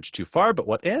a bridge too far, but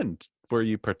what end were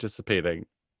you participating?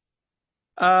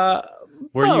 Were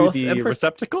Both. you the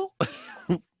receptacle?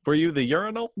 Were you the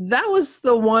urinal? That was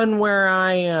the one where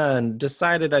I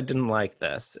decided I didn't like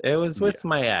this. It was with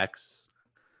my ex.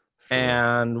 Sure.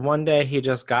 And one day he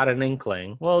just got an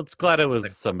inkling. Well, it's glad it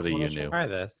was somebody you knew. Try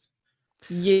this.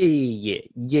 Yeah.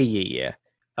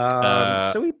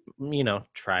 So we,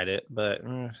 tried it, but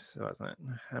it wasn't.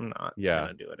 I'm not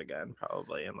gonna do it again,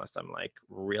 probably, unless I'm like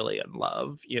really in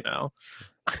love,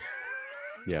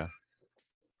 Yeah.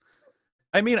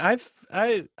 I mean,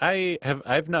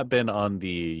 I've not been on the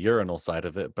urinal side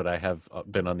of it, but I have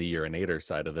been on the urinator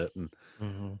side of it, and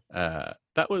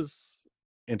that was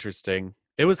interesting.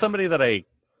 It was somebody that I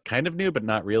kind of knew, but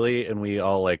not really, and we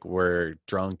all like were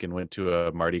drunk and went to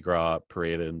a Mardi Gras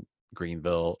parade in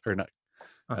Greenville, or not,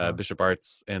 Bishop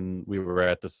Arts, and we were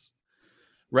at this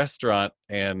restaurant,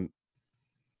 and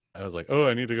I was like, "Oh,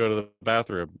 I need to go to the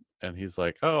bathroom." And he's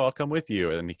like, "Oh, I'll come with you."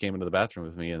 And then he came into the bathroom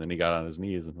with me, and then he got on his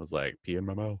knees and was like, "Pee in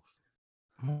my mouth."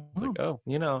 It's like, "Oh,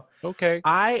 okay."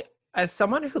 As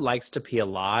someone who likes to pee a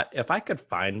lot, if I could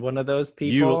find one of those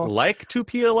people. You like to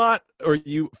pee a lot, or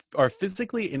you are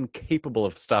physically incapable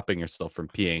of stopping yourself from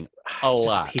peeing a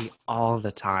lot? Pee all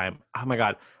the time. Oh my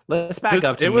God. Let's back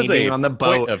up to me being on the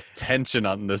boat. Point of tension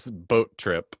on this boat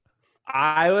trip.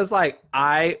 I was like,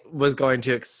 I was going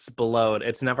to explode.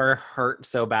 It's never hurt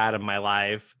so bad in my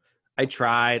life. I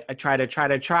tried.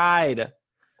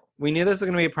 We knew this was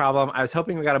going to be a problem. I was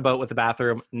hoping we got a boat with a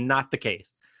bathroom. Not the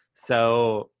case.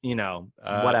 So,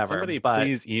 whatever. Somebody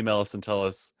please email us and tell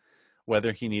us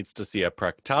whether he needs to see a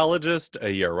proctologist, a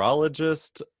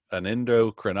urologist, an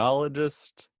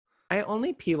endocrinologist. I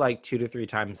only pee like 2 to 3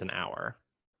 times an hour.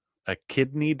 A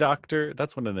kidney doctor?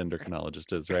 That's what an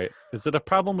endocrinologist is, right? Is it a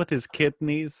problem with his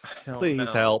kidneys?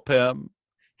 Please help him.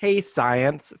 Hey,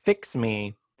 science, fix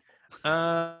me.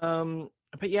 But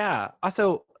yeah.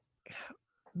 Also,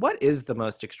 what is the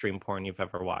most extreme porn you've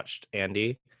ever watched,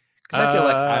 Andy? Because I feel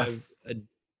like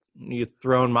you've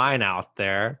thrown mine out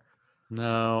there.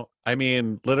 No, I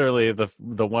mean, literally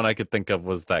the one I could think of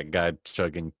was that guy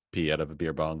chugging pee out of a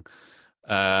beer bong.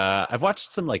 I've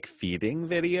watched some like feeding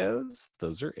videos.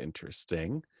 Those are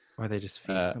interesting. Where they just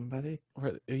feed somebody?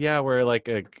 Where like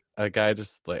a guy,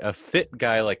 just like a fit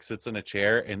guy, like sits in a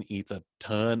chair and eats a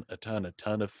ton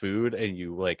of food, and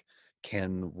you like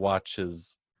can watch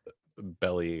his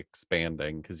belly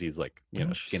expanding because he's like,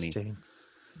 skinny.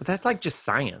 But that's like just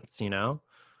science,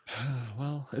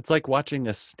 Well, it's like watching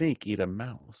a snake eat a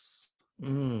mouse.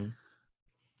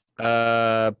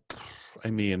 I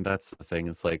mean, that's the thing.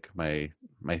 It's like my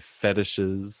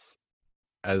fetishes,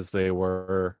 as they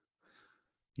were,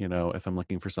 if I'm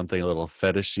looking for something a little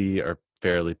fetishy or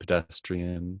fairly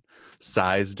pedestrian.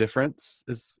 Size difference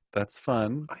that's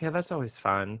fun. Oh, yeah, that's always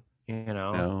fun.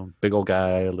 Big old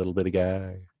guy, a little bitty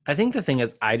guy. I think the thing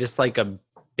is, I just like a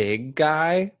big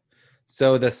guy.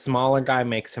 So the smaller guy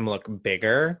makes him look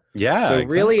bigger. Yeah. So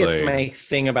really it's my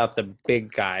thing about the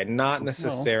big guy, not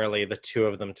necessarily the two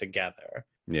of them together.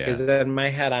 Yeah. Because in my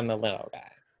head, I'm the little guy.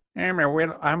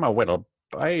 I'm a little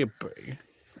baby.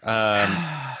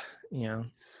 Yeah.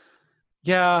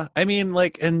 Yeah, I mean,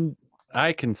 like, and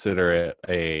I consider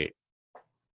it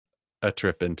a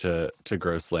trip into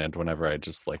Grossland whenever I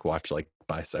just like watch like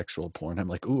bisexual porn. I'm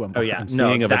like, ooh, Oh yeah. I'm No,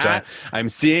 seeing a vagina. that I'm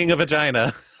seeing a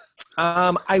vagina.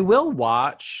 I will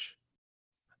watch.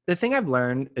 The thing I've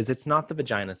learned is it's not the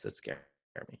vaginas that scare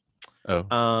me.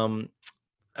 Oh, Um,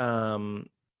 um,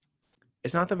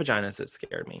 it's not the vaginas that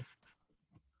scared me.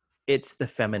 It's the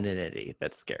femininity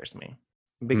that scares me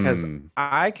because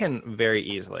I can very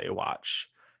easily watch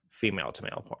female to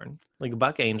male porn. Like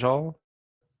Buck Angel,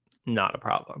 not a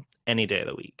problem any day of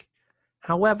the week.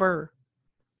 However,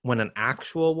 when an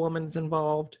actual woman's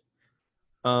involved,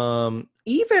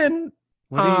 even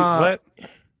what do you what?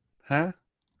 Huh?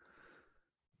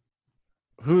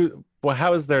 Who? Well,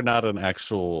 how is there not an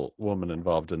actual woman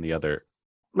involved in the other?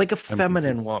 like a I'm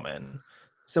feminine confused. woman.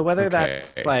 So whether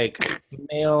that's Okay. like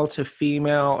male to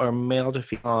female or male to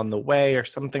female on the way or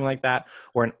something like that,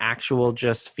 or an actual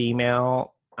just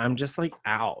female, I'm just like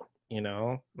out,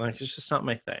 like it's just not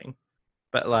my thing.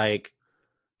 But like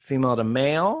female to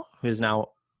male, who's now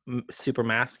super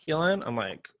masculine, I'm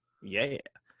like, yeah.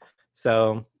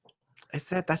 So I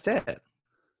said, that's it.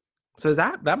 So is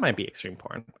that might be extreme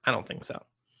porn? I don't think so.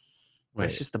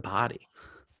 It's Wait. just the body.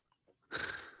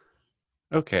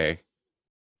 Okay.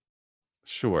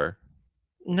 Sure.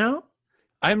 No,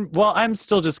 I'm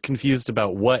still just confused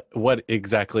about what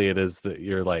exactly it is that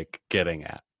you're like getting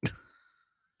at.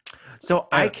 so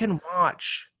I can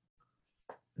watch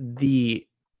the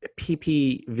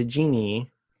PP Vagini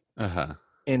Uh-huh.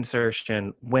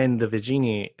 insertion when the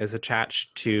Vagini is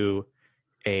attached to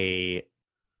a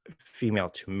female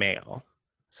to male.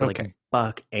 So Okay. like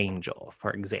Buck Angel,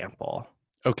 for example,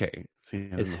 Okay. See, I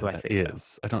don't is know who what I that think of.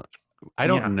 is. I Yeah.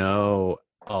 don't know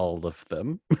all of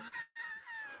them.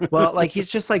 Well, like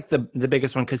he's just like the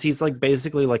biggest one because he's like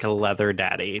basically like a leather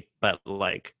daddy, but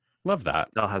like Love that.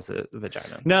 still has a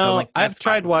vagina. So No, like I've that's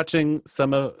tried fine. watching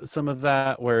some of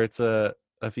that where it's a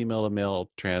female to male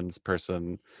trans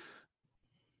person,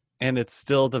 and it's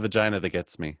still the vagina that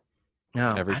gets me No,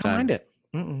 every I don't time. mind it.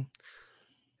 Mm-mm.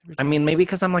 Every I time. mean, maybe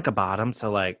because I'm like a bottom,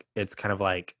 so like it's kind of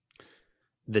like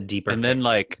the deeper And then phase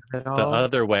like of it the all.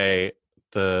 other way,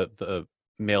 the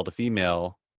male to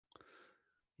female,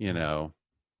 you know,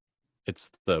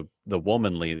 it's the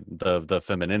womanly, the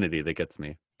femininity that gets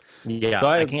me. Yeah, So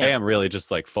I I can't. am really just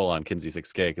like full on Kinsey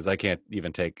 6K because I can't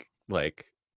even take like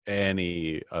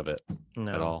any of it at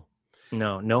No,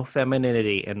 all. no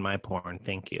femininity in my porn.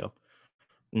 Thank you.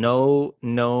 No,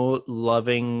 no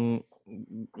loving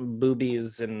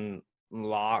boobies and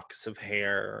locks of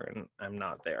hair, and I'm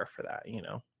not there for that.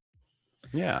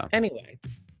 Yeah. Anyway,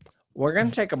 we're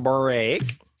gonna take a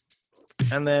break,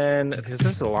 and then because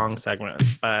this is a long segment,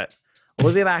 but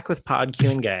we'll be back with Pod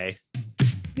Q and Gay.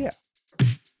 Yeah.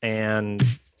 And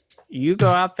you go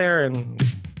out there and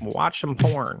watch some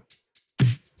porn.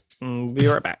 And be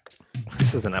right back.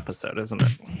 This is an episode, isn't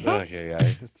it? Okay,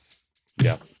 yeah.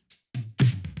 Yeah.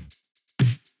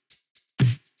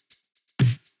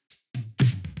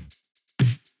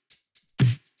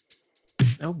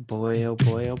 Oh boy, oh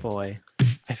boy, oh boy.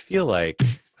 I feel like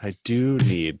I do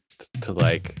need to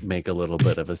like make a little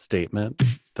bit of a statement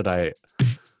that I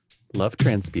love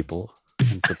trans people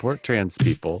and support trans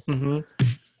people. Mm-hmm.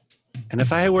 And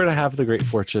if I were to have the great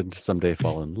fortune to someday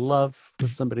fall in love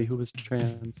with somebody who was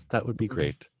trans, that would be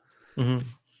great. Mm-hmm.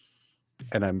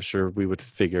 And I'm sure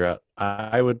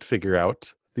I would figure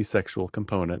out the sexual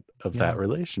component of that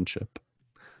relationship.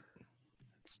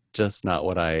 It's just not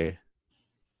what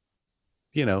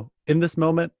in this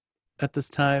moment, at this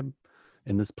time,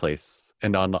 in this place,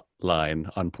 and online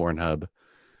on Pornhub,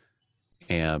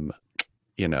 am,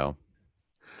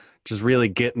 just really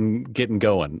getting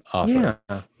going off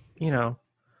of.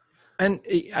 And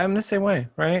I'm the same way,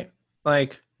 right?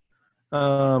 Like,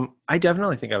 I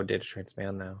definitely think I would date a trans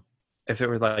man now. If it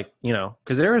were like,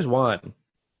 because there was one.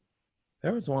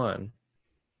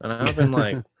 And I've been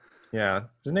like, yeah,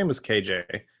 his name was KJ.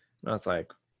 And I was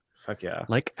like, fuck yeah.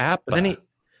 Like Appa. But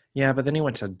then he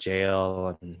went to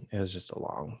jail and it was just a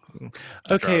long.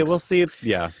 Okay, drugs. we'll see.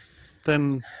 Yeah.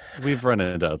 Then we've run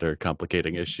into other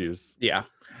complicating issues. Yeah.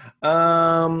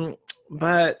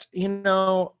 But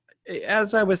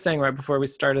as I was saying right before we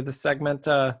started the segment,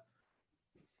 I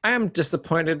am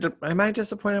disappointed. Am I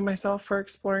disappointed in myself for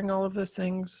exploring all of those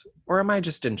things? Or am I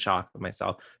just in shock of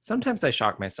myself? Sometimes I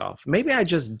shock myself. Maybe I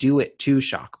just do it to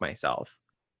shock myself.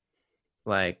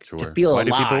 Like to feel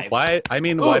alive. Why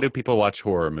do people watch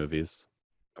horror movies?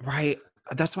 Right.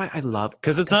 That's why I love.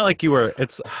 Because it's not like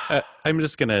I'm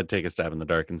just going to take a stab in the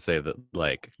dark and say that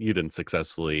like you didn't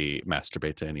successfully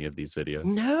masturbate to any of these videos.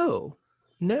 No.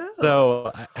 No.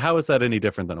 So how is that any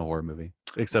different than a horror movie?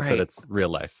 Except that Right. it's real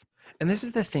life. And this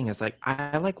is the thing is like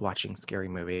I like watching scary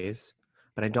movies,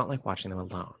 but I don't like watching them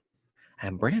alone.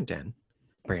 And Brandon,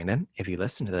 if you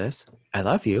listen to this, I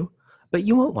love you, but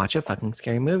you won't watch a fucking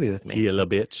scary movie with me. You little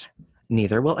bitch.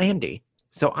 Neither will Andy.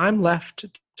 So I'm left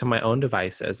to my own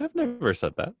devices. I've never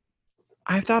said that.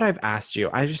 I thought I've asked you.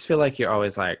 I just feel like you're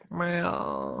always like,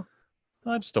 well,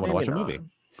 I just don't want to watch a movie.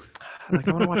 Like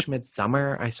I want to watch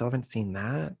Midsummer. I still haven't seen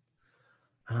that.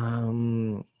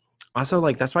 Also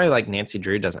like that's why like Nancy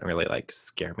Drew doesn't really like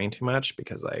scare me too much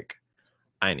because like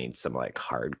I need some like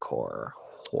hardcore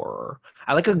horror.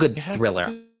 I like a good thriller.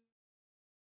 I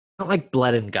don't like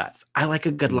blood and guts. I like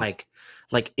a good like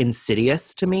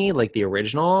Insidious to me, like the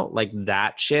original, like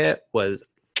that shit was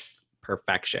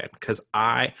perfection. Cause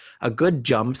a good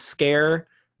jump scare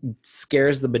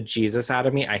scares the bejesus out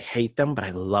of me. I hate them, but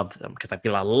I love them because I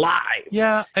feel alive.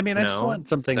 Yeah, I mean, I just want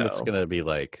something that's gonna be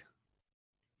like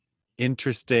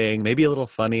interesting, maybe a little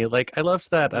funny. Like I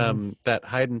loved that that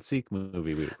hide and seek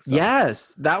movie we saw.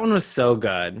 Yes, that one was so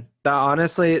good. That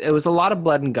honestly, it was a lot of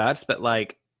blood and guts, but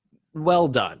like well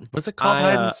done. Was it called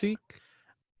Hide and Seek?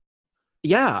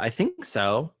 Yeah, I think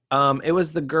so. It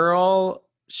was the girl.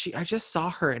 I just saw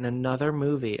her in another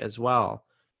movie as well,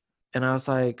 and I was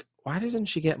like, why doesn't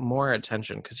she get more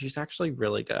attention? Because she's actually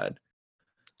really good.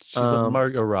 She's a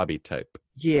Margot Robbie type.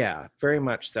 Yeah, very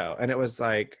much so. And it was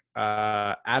like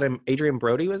Adrien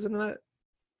Brody was in that.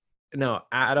 No,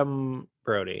 Adam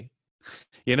Brody.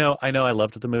 You know I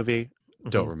loved the movie.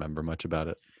 Don't remember much about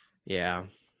it. Yeah.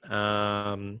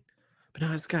 But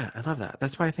no, it's good. I love that.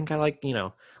 That's why I think I like,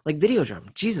 like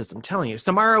Videodrome. Jesus, I'm telling you.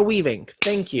 Samara Weaving.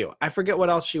 Thank you. I forget what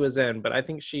else she was in, but I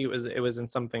think it was in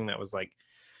something that was like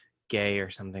gay or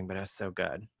something, but it was so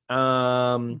good.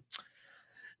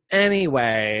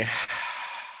 Anyway.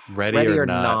 Ready or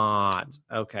Not.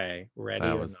 Okay. Ready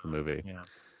that or was Not. The movie.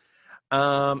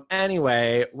 Yeah.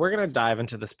 Anyway, we're gonna dive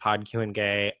into this pod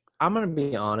Q&A. I'm gonna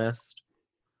be honest.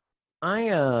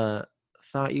 I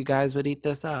thought you guys would eat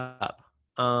this up.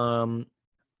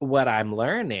 What I'm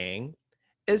learning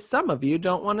is some of you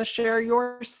don't want to share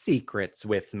your secrets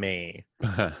with me.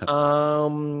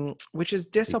 Which is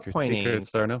disappointing.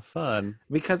 Secrets are no fun.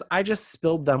 Because I just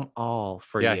spilled them all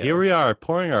for you. Yeah, here we are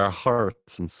pouring our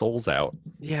hearts and souls out.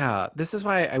 Yeah, this is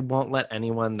why I won't let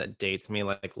anyone that dates me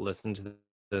like listen to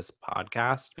this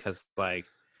podcast because like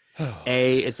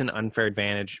A, it's an unfair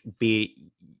advantage. B,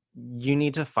 you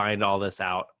need to find all this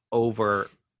out over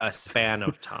a span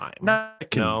of time. Not a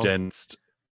condensed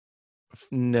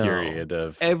period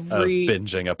of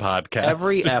binging a podcast.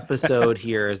 Every episode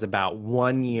here is about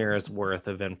 1 year's worth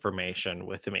of information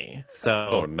with me. So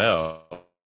oh no.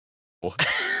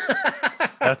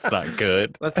 That's not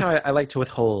good. That's how I like to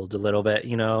withhold a little bit,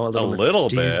 a little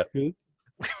bit.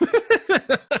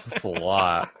 That's a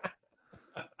lot.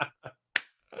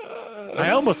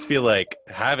 I almost feel like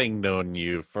having known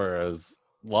you for as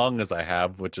long as I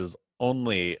have, which is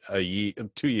only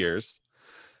 2 years,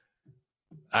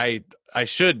 I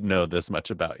should know this much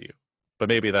about you, but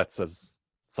maybe that says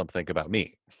something about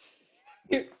me.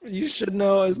 You should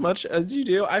know as much as you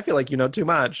do. I feel like you know too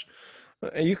much.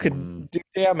 You could do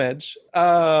damage.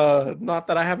 Not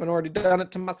that I haven't already done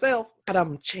it to myself.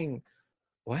 Adam Ching.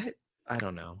 What? I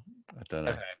don't know. Okay.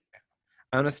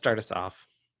 I'm gonna start us off.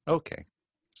 Okay.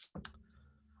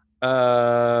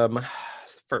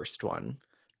 First one.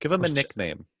 Give him a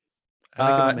nickname. No.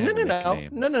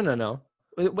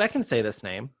 I can say this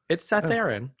name. It's Seth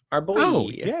Aaron, our boy. Oh,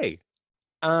 yay.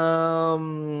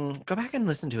 Go back and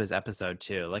listen to his episode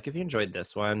too. Like if you enjoyed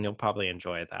this one, you'll probably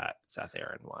enjoy that Seth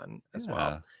Aaron one as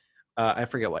well. I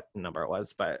forget what number it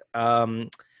was, but I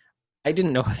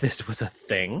didn't know if this was a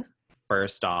thing,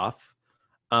 first off.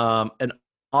 And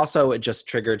also it just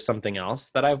triggered something else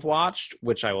that I've watched,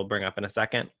 which I will bring up in a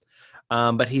second.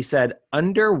 But he said,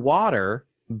 underwater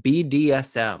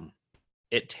BDSM.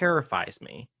 It terrifies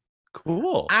me.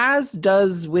 Cool. As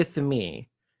does with me.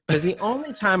 Because the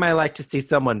only time I like to see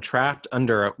someone trapped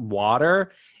under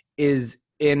water is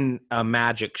in a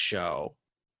magic show.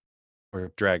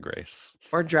 Or drag race.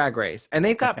 And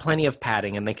they've got plenty of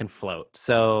padding and they can float.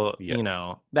 So,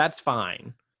 that's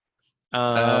fine.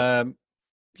 Yeah,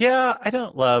 I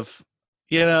don't love...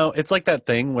 it's like that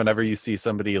thing whenever you see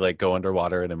somebody like go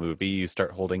underwater in a movie, you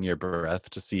start holding your breath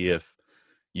to see if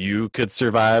you could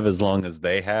survive as long as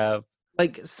they have.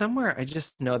 Like somewhere I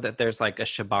just know that there's like a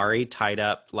shibari tied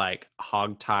up, like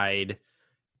hog-tied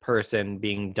person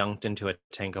being dunked into a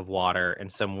tank of water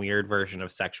and some weird version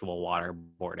of sexual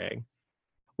waterboarding,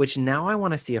 which now I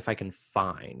want to see if I can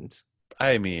find.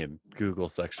 I mean, Google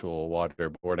sexual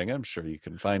waterboarding. I'm sure you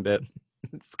can find it.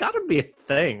 It's got to be a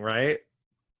thing, right?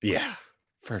 Yeah,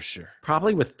 for sure.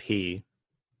 Probably with P.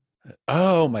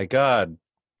 Oh my God.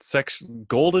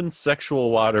 Golden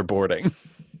sexual waterboarding.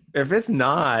 If it's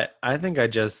not, I think I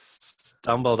just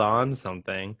stumbled on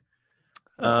something.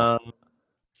 Oh. Um,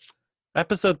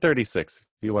 Episode 36.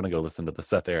 If you want to go listen to the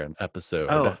Seth Aaron episode.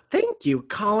 oh, thank you,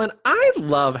 Colin. I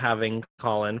love having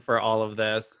Colin for all of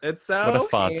this. It's so What a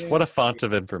font. What a handy. font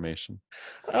of information.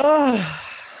 Oh,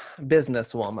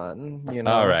 businesswoman, you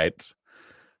know. All right.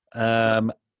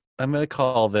 I'm going to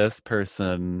call this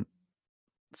person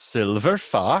Silver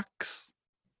Fox.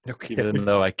 Okay. Even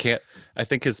though I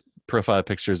think his profile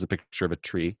picture is a picture of a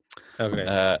tree.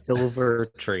 Okay. Silver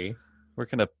tree. We're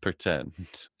going to pretend.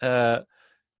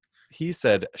 He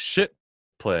said, shit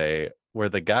play where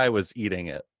the guy was eating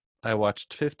it. I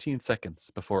watched 15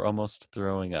 seconds before almost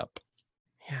throwing up.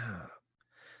 Yeah.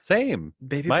 Same.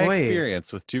 Baby My boy.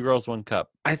 experience with 2 girls, 1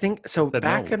 cup. I think so. Said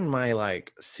Back no. in my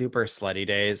like super slutty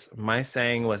days, my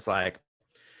saying was like,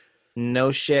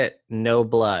 no shit, no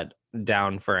blood,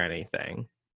 down for anything.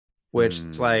 Which,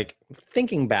 like,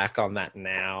 thinking back on that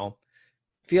now,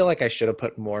 feel like I should have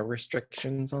put more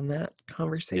restrictions on that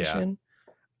conversation.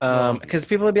 Because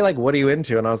people would be like, what are you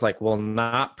into? And I was like, well,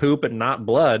 not poop and not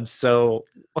blood. So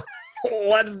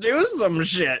let's do some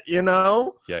shit, you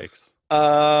know? Yikes.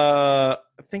 I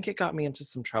think it got me into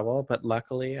some trouble, but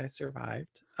luckily I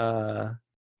survived.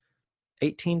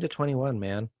 18 to 21,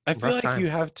 man. I feel like you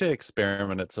have to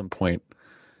experiment at some point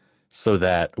so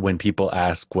that when people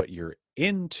ask what you're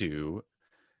into,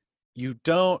 you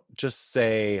don't just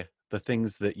say the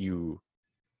things that you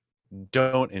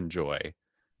don't enjoy.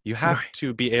 You have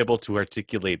to be able to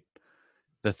articulate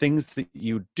the things that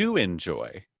you do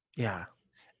enjoy. Yeah.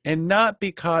 And not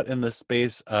be caught in the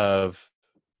space of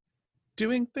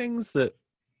doing things that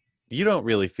you don't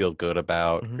really feel good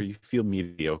about or you feel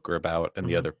mediocre about and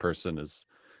the other person is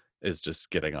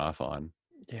just getting off on.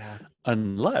 Yeah.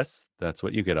 Unless that's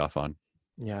what you get off on.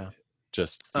 Yeah.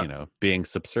 Just, being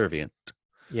subservient.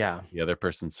 Yeah. The other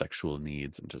person's sexual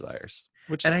needs and desires.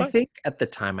 Which is fine. I think at the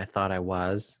time I thought I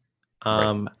was.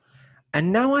 And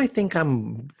now I think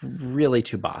I'm really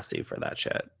too bossy for that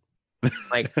shit.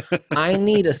 Like, I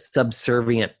need a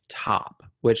subservient top,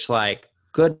 which, like,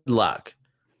 good luck.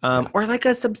 Or like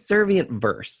a subservient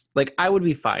verse. Like, I would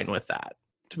be fine with that,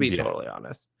 to be totally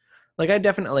honest. Like, I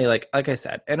definitely, like I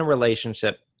said, in a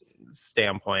relationship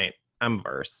standpoint, I'm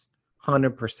verse.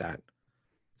 100%.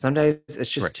 Sometimes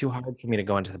it's just too hard for me to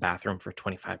go into the bathroom for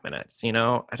 25 minutes. You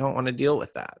know, I don't want to deal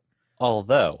with that.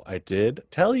 Although I did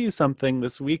tell you something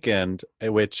this weekend,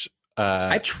 which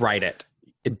I tried it.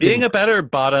 Being a better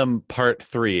bottom part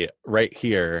 3 right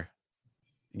here.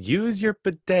 Use your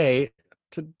bidet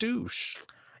to douche.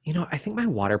 You know, I think my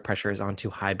water pressure is on too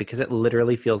high because it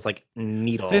literally feels like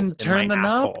needles. Then turn the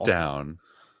asshole. knob down.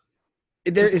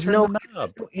 There is no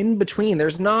in between.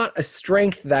 There's not a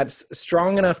strength that's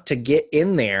strong enough to get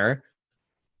in there.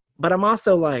 But I'm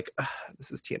also like,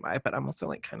 this is TMI, but I'm also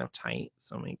like kind of tight.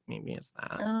 So maybe it's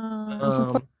that.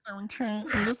 I'm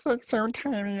just like so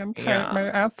tiny and tight. Yeah. My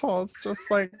asshole is just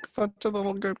like such a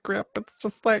little good grip. It's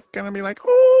just like gonna be like,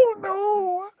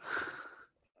 oh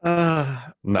no.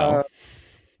 No.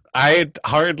 I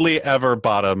hardly ever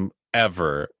bottom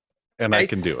ever. And I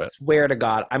can do it. I swear to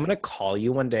God, I'm going to call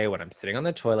you one day when I'm sitting on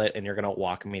the toilet and you're going to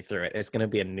walk me through it. It's going to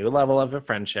be a new level of a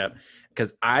friendship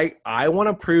because I want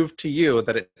to prove to you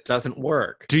that it doesn't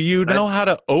work. Do you know how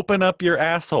to open up your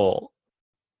asshole?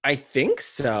 I think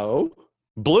so.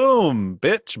 Bloom,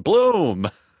 bitch, bloom.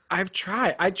 I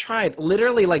tried.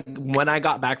 Literally, like, when I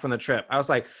got back from the trip, I was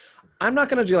like, I'm not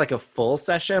going to do like a full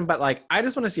session, but like, I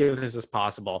just want to see if this is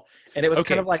possible. And it was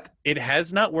kind of like... It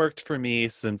has not worked for me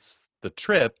since the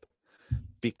trip.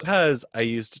 Because I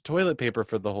used toilet paper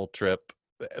for the whole trip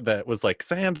that was like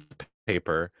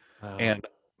sandpaper, and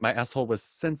my asshole was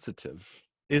sensitive.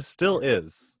 It still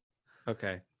is.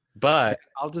 Okay, but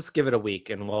I'll just give it a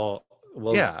week, and we'll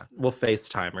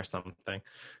FaceTime or something.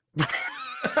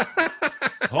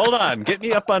 Hold on, get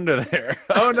me up under there.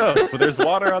 Oh no, there's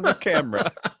water on the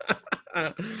camera.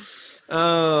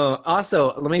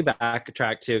 Also, let me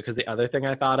backtrack too, because the other thing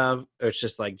I thought of, which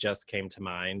just came to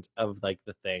mind of like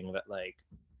the thing that like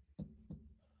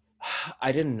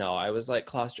I didn't know I was like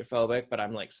claustrophobic, but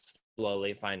I'm like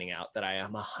slowly finding out that I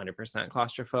am 100%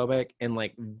 claustrophobic in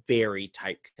like very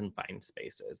tight confined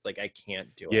spaces. Like I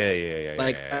can't do it. Yeah.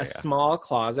 Like a small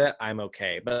closet, I'm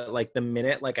okay, but like the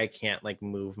minute like I can't like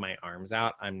move my arms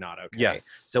out, I'm not okay.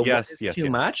 Yes. So what is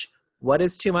too much? What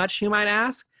is too much? You might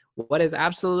ask. What is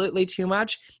absolutely too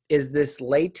much is this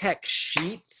latex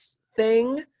sheets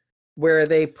thing where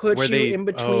they put you in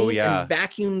between and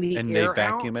vacuum the air out. And they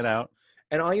vacuum it out.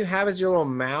 And all you have is your little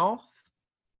mouth.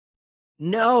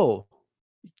 No,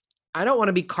 I don't want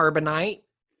to be Carbonite.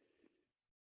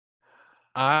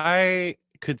 I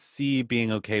could see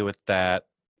being okay with that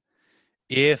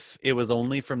if it was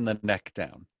only from the neck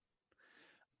down.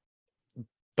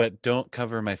 But don't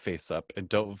cover my face up and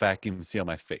don't vacuum seal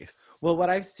my face. Well, what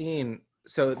I've seen,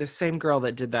 so the same girl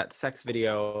that did that sex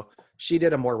video, she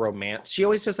did a more romantic. She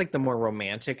always does like the more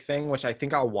romantic thing, which I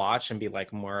think I'll watch and be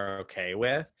like more okay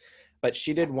with. But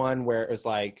she did one where it was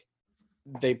like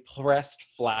they pressed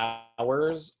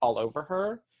flowers all over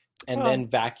her and Oh. then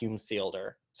vacuum sealed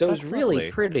her. So it was That's really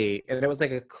lovely. pretty, and it was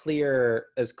like as clear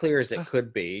as it Ah.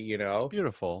 could be, you know.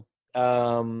 Beautiful.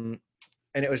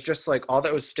 And it was just like all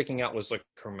that was sticking out was like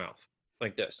her mouth,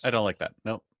 like this. I don't like that.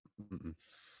 Nope.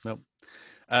 Nope.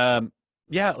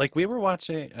 Yeah, like we were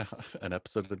watching an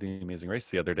episode of The Amazing Race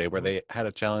the other day where they had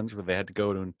a challenge where they had to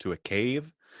go into a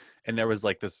cave, and there was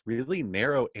like this really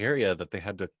narrow area that they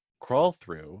had to crawl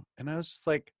through, and I was just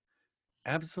like,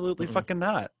 absolutely Mm-mm. fucking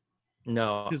not.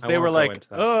 No, Because I they were won't go like, into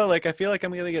that. oh, like I feel like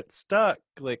I'm gonna get stuck.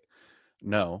 Like,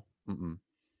 no. Mm-mm.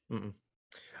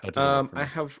 That doesn't work for me. I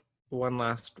have one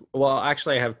last. Well,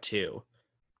 actually, I have two.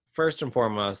 First and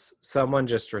foremost, someone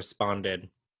just responded.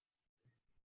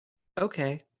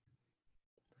 Okay.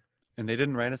 And they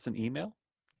didn't write us an email?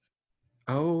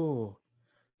 Oh,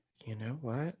 you know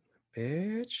what,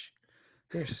 bitch?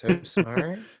 You're so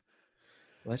smart.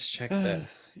 Let's check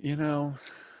this. You know,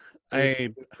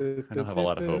 I don't have a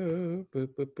lot of hope.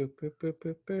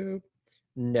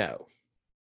 No.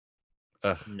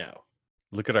 Ugh. No.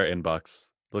 Look at our inbox.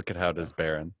 Look at how it is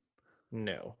barren.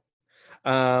 No.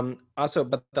 Also,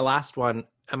 but the last one,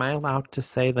 am I allowed to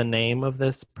say the name of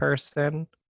this person?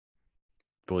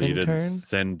 Well, you didn't Intern?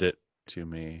 send it to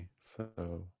me, so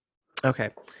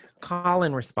Okay.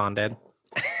 Colin responded.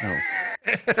 oh.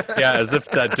 Yeah, as if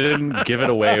that didn't give it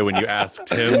away when you asked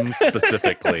him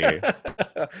specifically.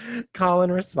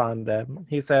 Colin responded.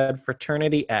 He said,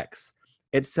 Fraternity X.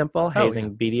 It's simple,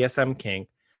 hazing, BDSM kink.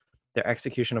 Their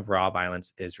execution of raw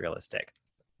violence is realistic.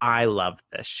 I love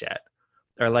this shit.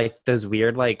 Or like those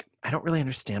weird, like, I don't really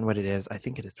understand what it is. I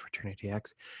think it is Fraternity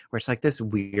X, where it's like this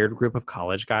weird group of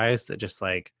college guys that just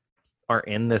like are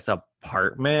in this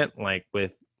apartment, like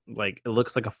with like it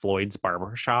looks like a Floyd's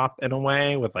barber shop in a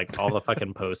way, with like all the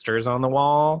fucking posters on the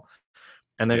wall.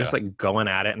 And they're just like going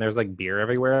at it, and there's like beer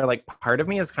everywhere. Like part of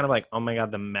me is kind of like, oh my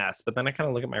God, the mess. But then I kind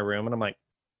of look at my room and I'm like,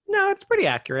 no, it's pretty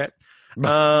accurate.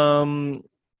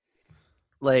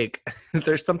 Like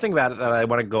there's something about it that I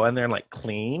want to go in there and like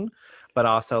clean, but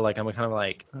also like I'm kind of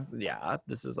like, yeah,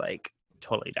 this is like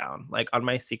totally down. Like on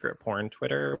my secret porn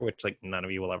Twitter, which like none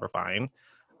of you will ever find,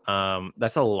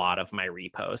 that's a lot of my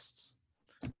reposts.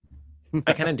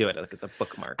 I kind of do it like it's a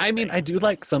bookmark. I mean, thing, I do so.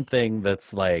 like something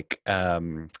that's like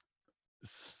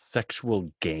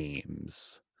sexual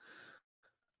games.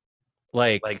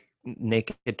 Like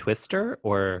Naked Twister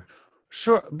or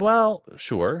sure. Well,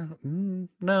 sure.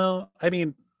 No, I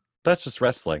mean that's just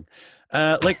wrestling.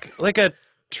 Like a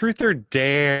truth or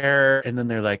dare, and then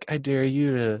they're like, "I dare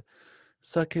you to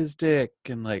suck his dick,"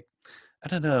 and like, I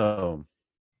don't know.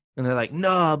 and they're like,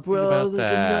 nah, bro, about like, I'm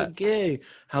that. not gay.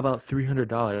 How about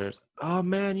 $300? Oh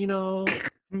man, you know,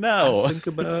 No, think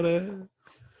about it.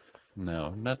 no,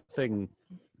 nothing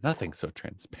so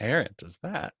transparent as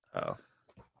that. Oh,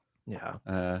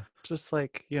 yeah. Just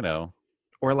like, you know,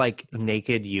 Or like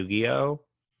naked Yu-Gi-Oh,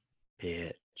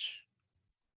 bitch.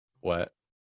 what?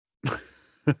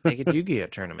 Naked Yu-Gi-Oh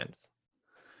tournaments.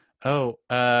 Oh,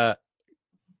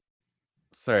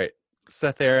 sorry,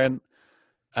 Seth Aaron.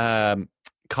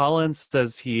 Collins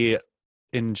says he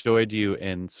enjoyed you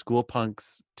in School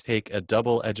Punks Take a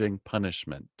Double Edging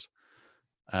Punishment.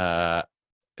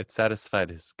 It satisfied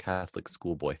his Catholic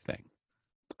schoolboy thing.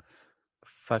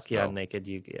 Fuck yeah, So, naked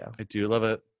Yu-Gi-Oh. I do love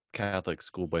a Catholic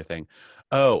schoolboy thing.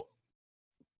 Oh,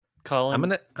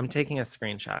 Colin, I'm taking a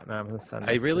screenshot and I'm gonna send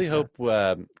I this really to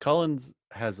hope Collins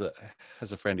has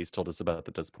a friend he's told us about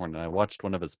that does porn, and I watched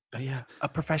one of his Seth. Oh yeah, a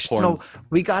professional.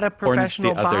 We got a porns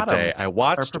professional the other bottom. day. I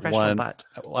watched professional one. butt.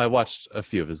 I watched a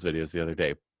few of his videos the other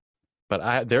day,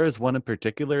 but there is one in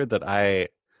particular that I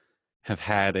have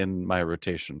had in my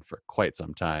rotation for quite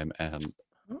some time, and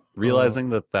realizing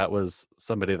that was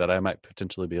somebody that I might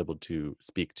potentially be able to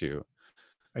speak to.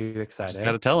 Are you I excited? just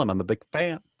got to tell him I'm a big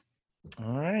fan.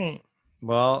 All right.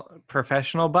 Well,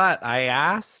 professional butt. I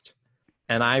asked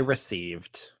and I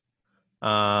received.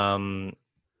 Wow,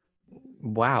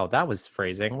 that was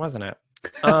phrasing, wasn't it?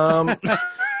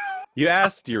 You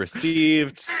asked, you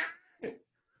received.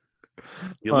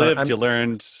 You lived, you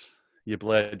learned, you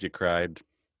bled, you cried.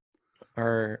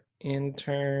 Our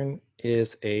intern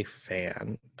is a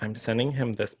fan. I'm sending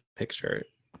him this picture,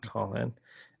 Colin.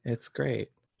 It's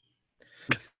great.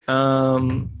 Um.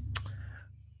 Don't text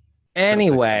your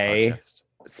Anyway, podcast.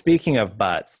 speaking of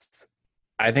butts,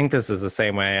 I think this is the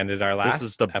same way I ended our last This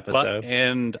is the episode. butt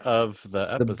end of the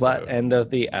The episode. butt end of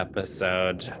the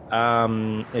episode.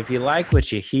 If you like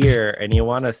what you hear and you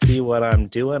want to see what I'm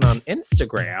doing on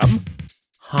Instagram,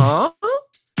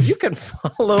 you can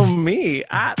follow me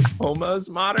at Homo's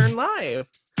Modern Life.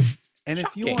 And if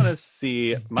you Shocking. want to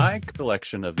see my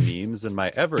collection of memes and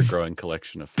my ever-growing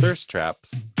collection of thirst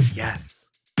traps, Yes,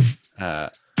 we're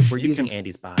we're using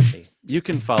Andy's body. you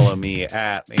can follow me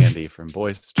at Andy from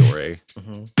Boy Story.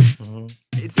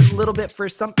 It's a little bit for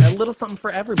a little something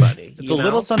for everybody. It's a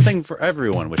little something for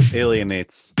everyone, which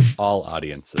alienates all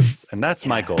audiences, and that's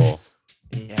my goal.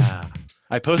 Yeah.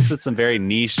 I posted some very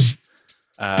niche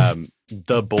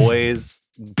The Boys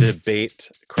debate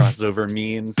crossover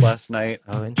memes last night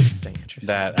Oh, interesting.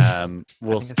 that will think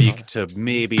I saw speak that. to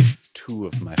maybe 2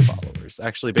 of my followers.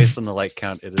 Actually, based on the like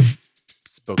count, it has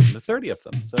spoken to 30 of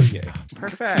them. So yay.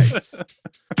 Perfect.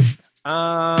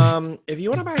 If you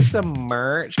want to buy some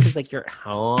merch because like you're at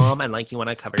home and like you want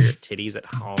to cover your titties at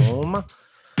home,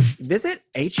 visit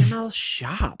HML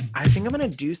shop. I think I'm gonna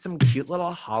do some cute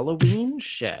little Halloween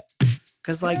shit.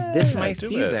 Cause like this Yeah, my do it.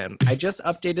 season. I just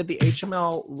updated the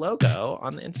HML logo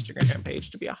on the Instagram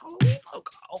page to be a Halloween logo.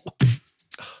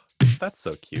 That's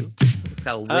so cute. It's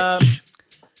got a Um, lich.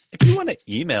 If you want to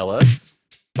email us,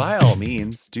 by all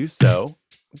means, do so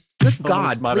Good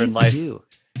God, Modern please Life. do.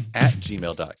 at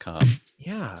gmail.com.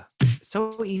 Yeah,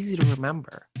 so easy to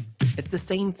remember. It's the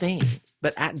same thing,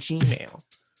 but at Gmail.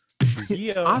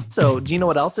 Yeah. Also, do you know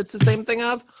what else it's the same thing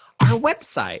of? Our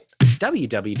website,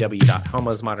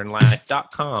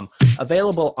 www.homosmodernlife.com,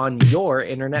 available on your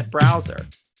internet browser.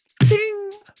 Ding!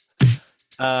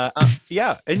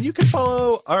 Yeah, and you can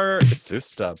follow our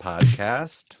sister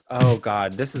podcast, Oh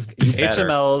God, this is you better.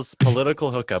 HML's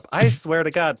Political Hookup. I swear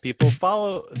to God, people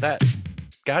follow that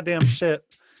goddamn shit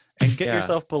and get Yeah.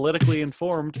 yourself politically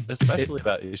informed, especially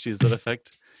about issues that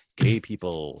affect gay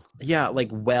people. Yeah, like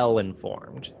well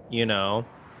informed, you know.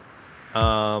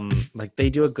 Like they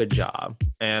do a good job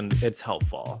and it's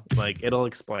helpful. Like it'll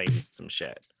explain some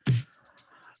shit.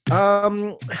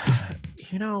 You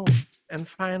know, and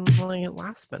finally,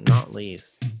 last but not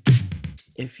least,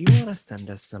 if you want to send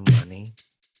us some money,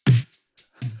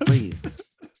 please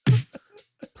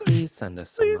send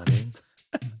us some money.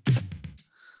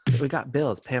 We got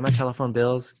bills. Pay my telephone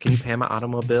bills. Can you pay my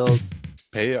automobiles?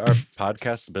 Pay our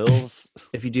podcast bills.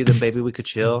 If you do them, baby, we could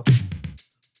chill.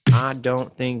 I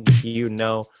don't think you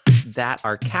know that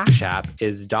our Cash App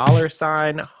is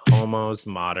 $Homos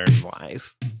Modern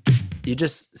Life. You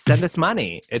just send us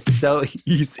money. It's so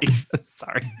easy.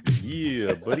 Sorry.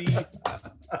 Yeah, buddy.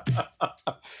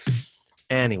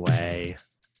 Anyway,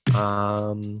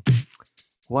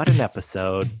 what an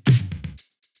episode.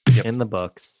 Yep. In the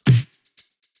books.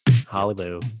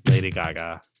 Hallelujah. Lady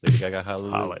Gaga. Lady Gaga,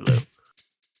 hallelujah. Hallelujah.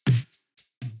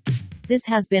 This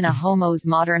has been a Homo's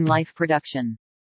Modern Life production.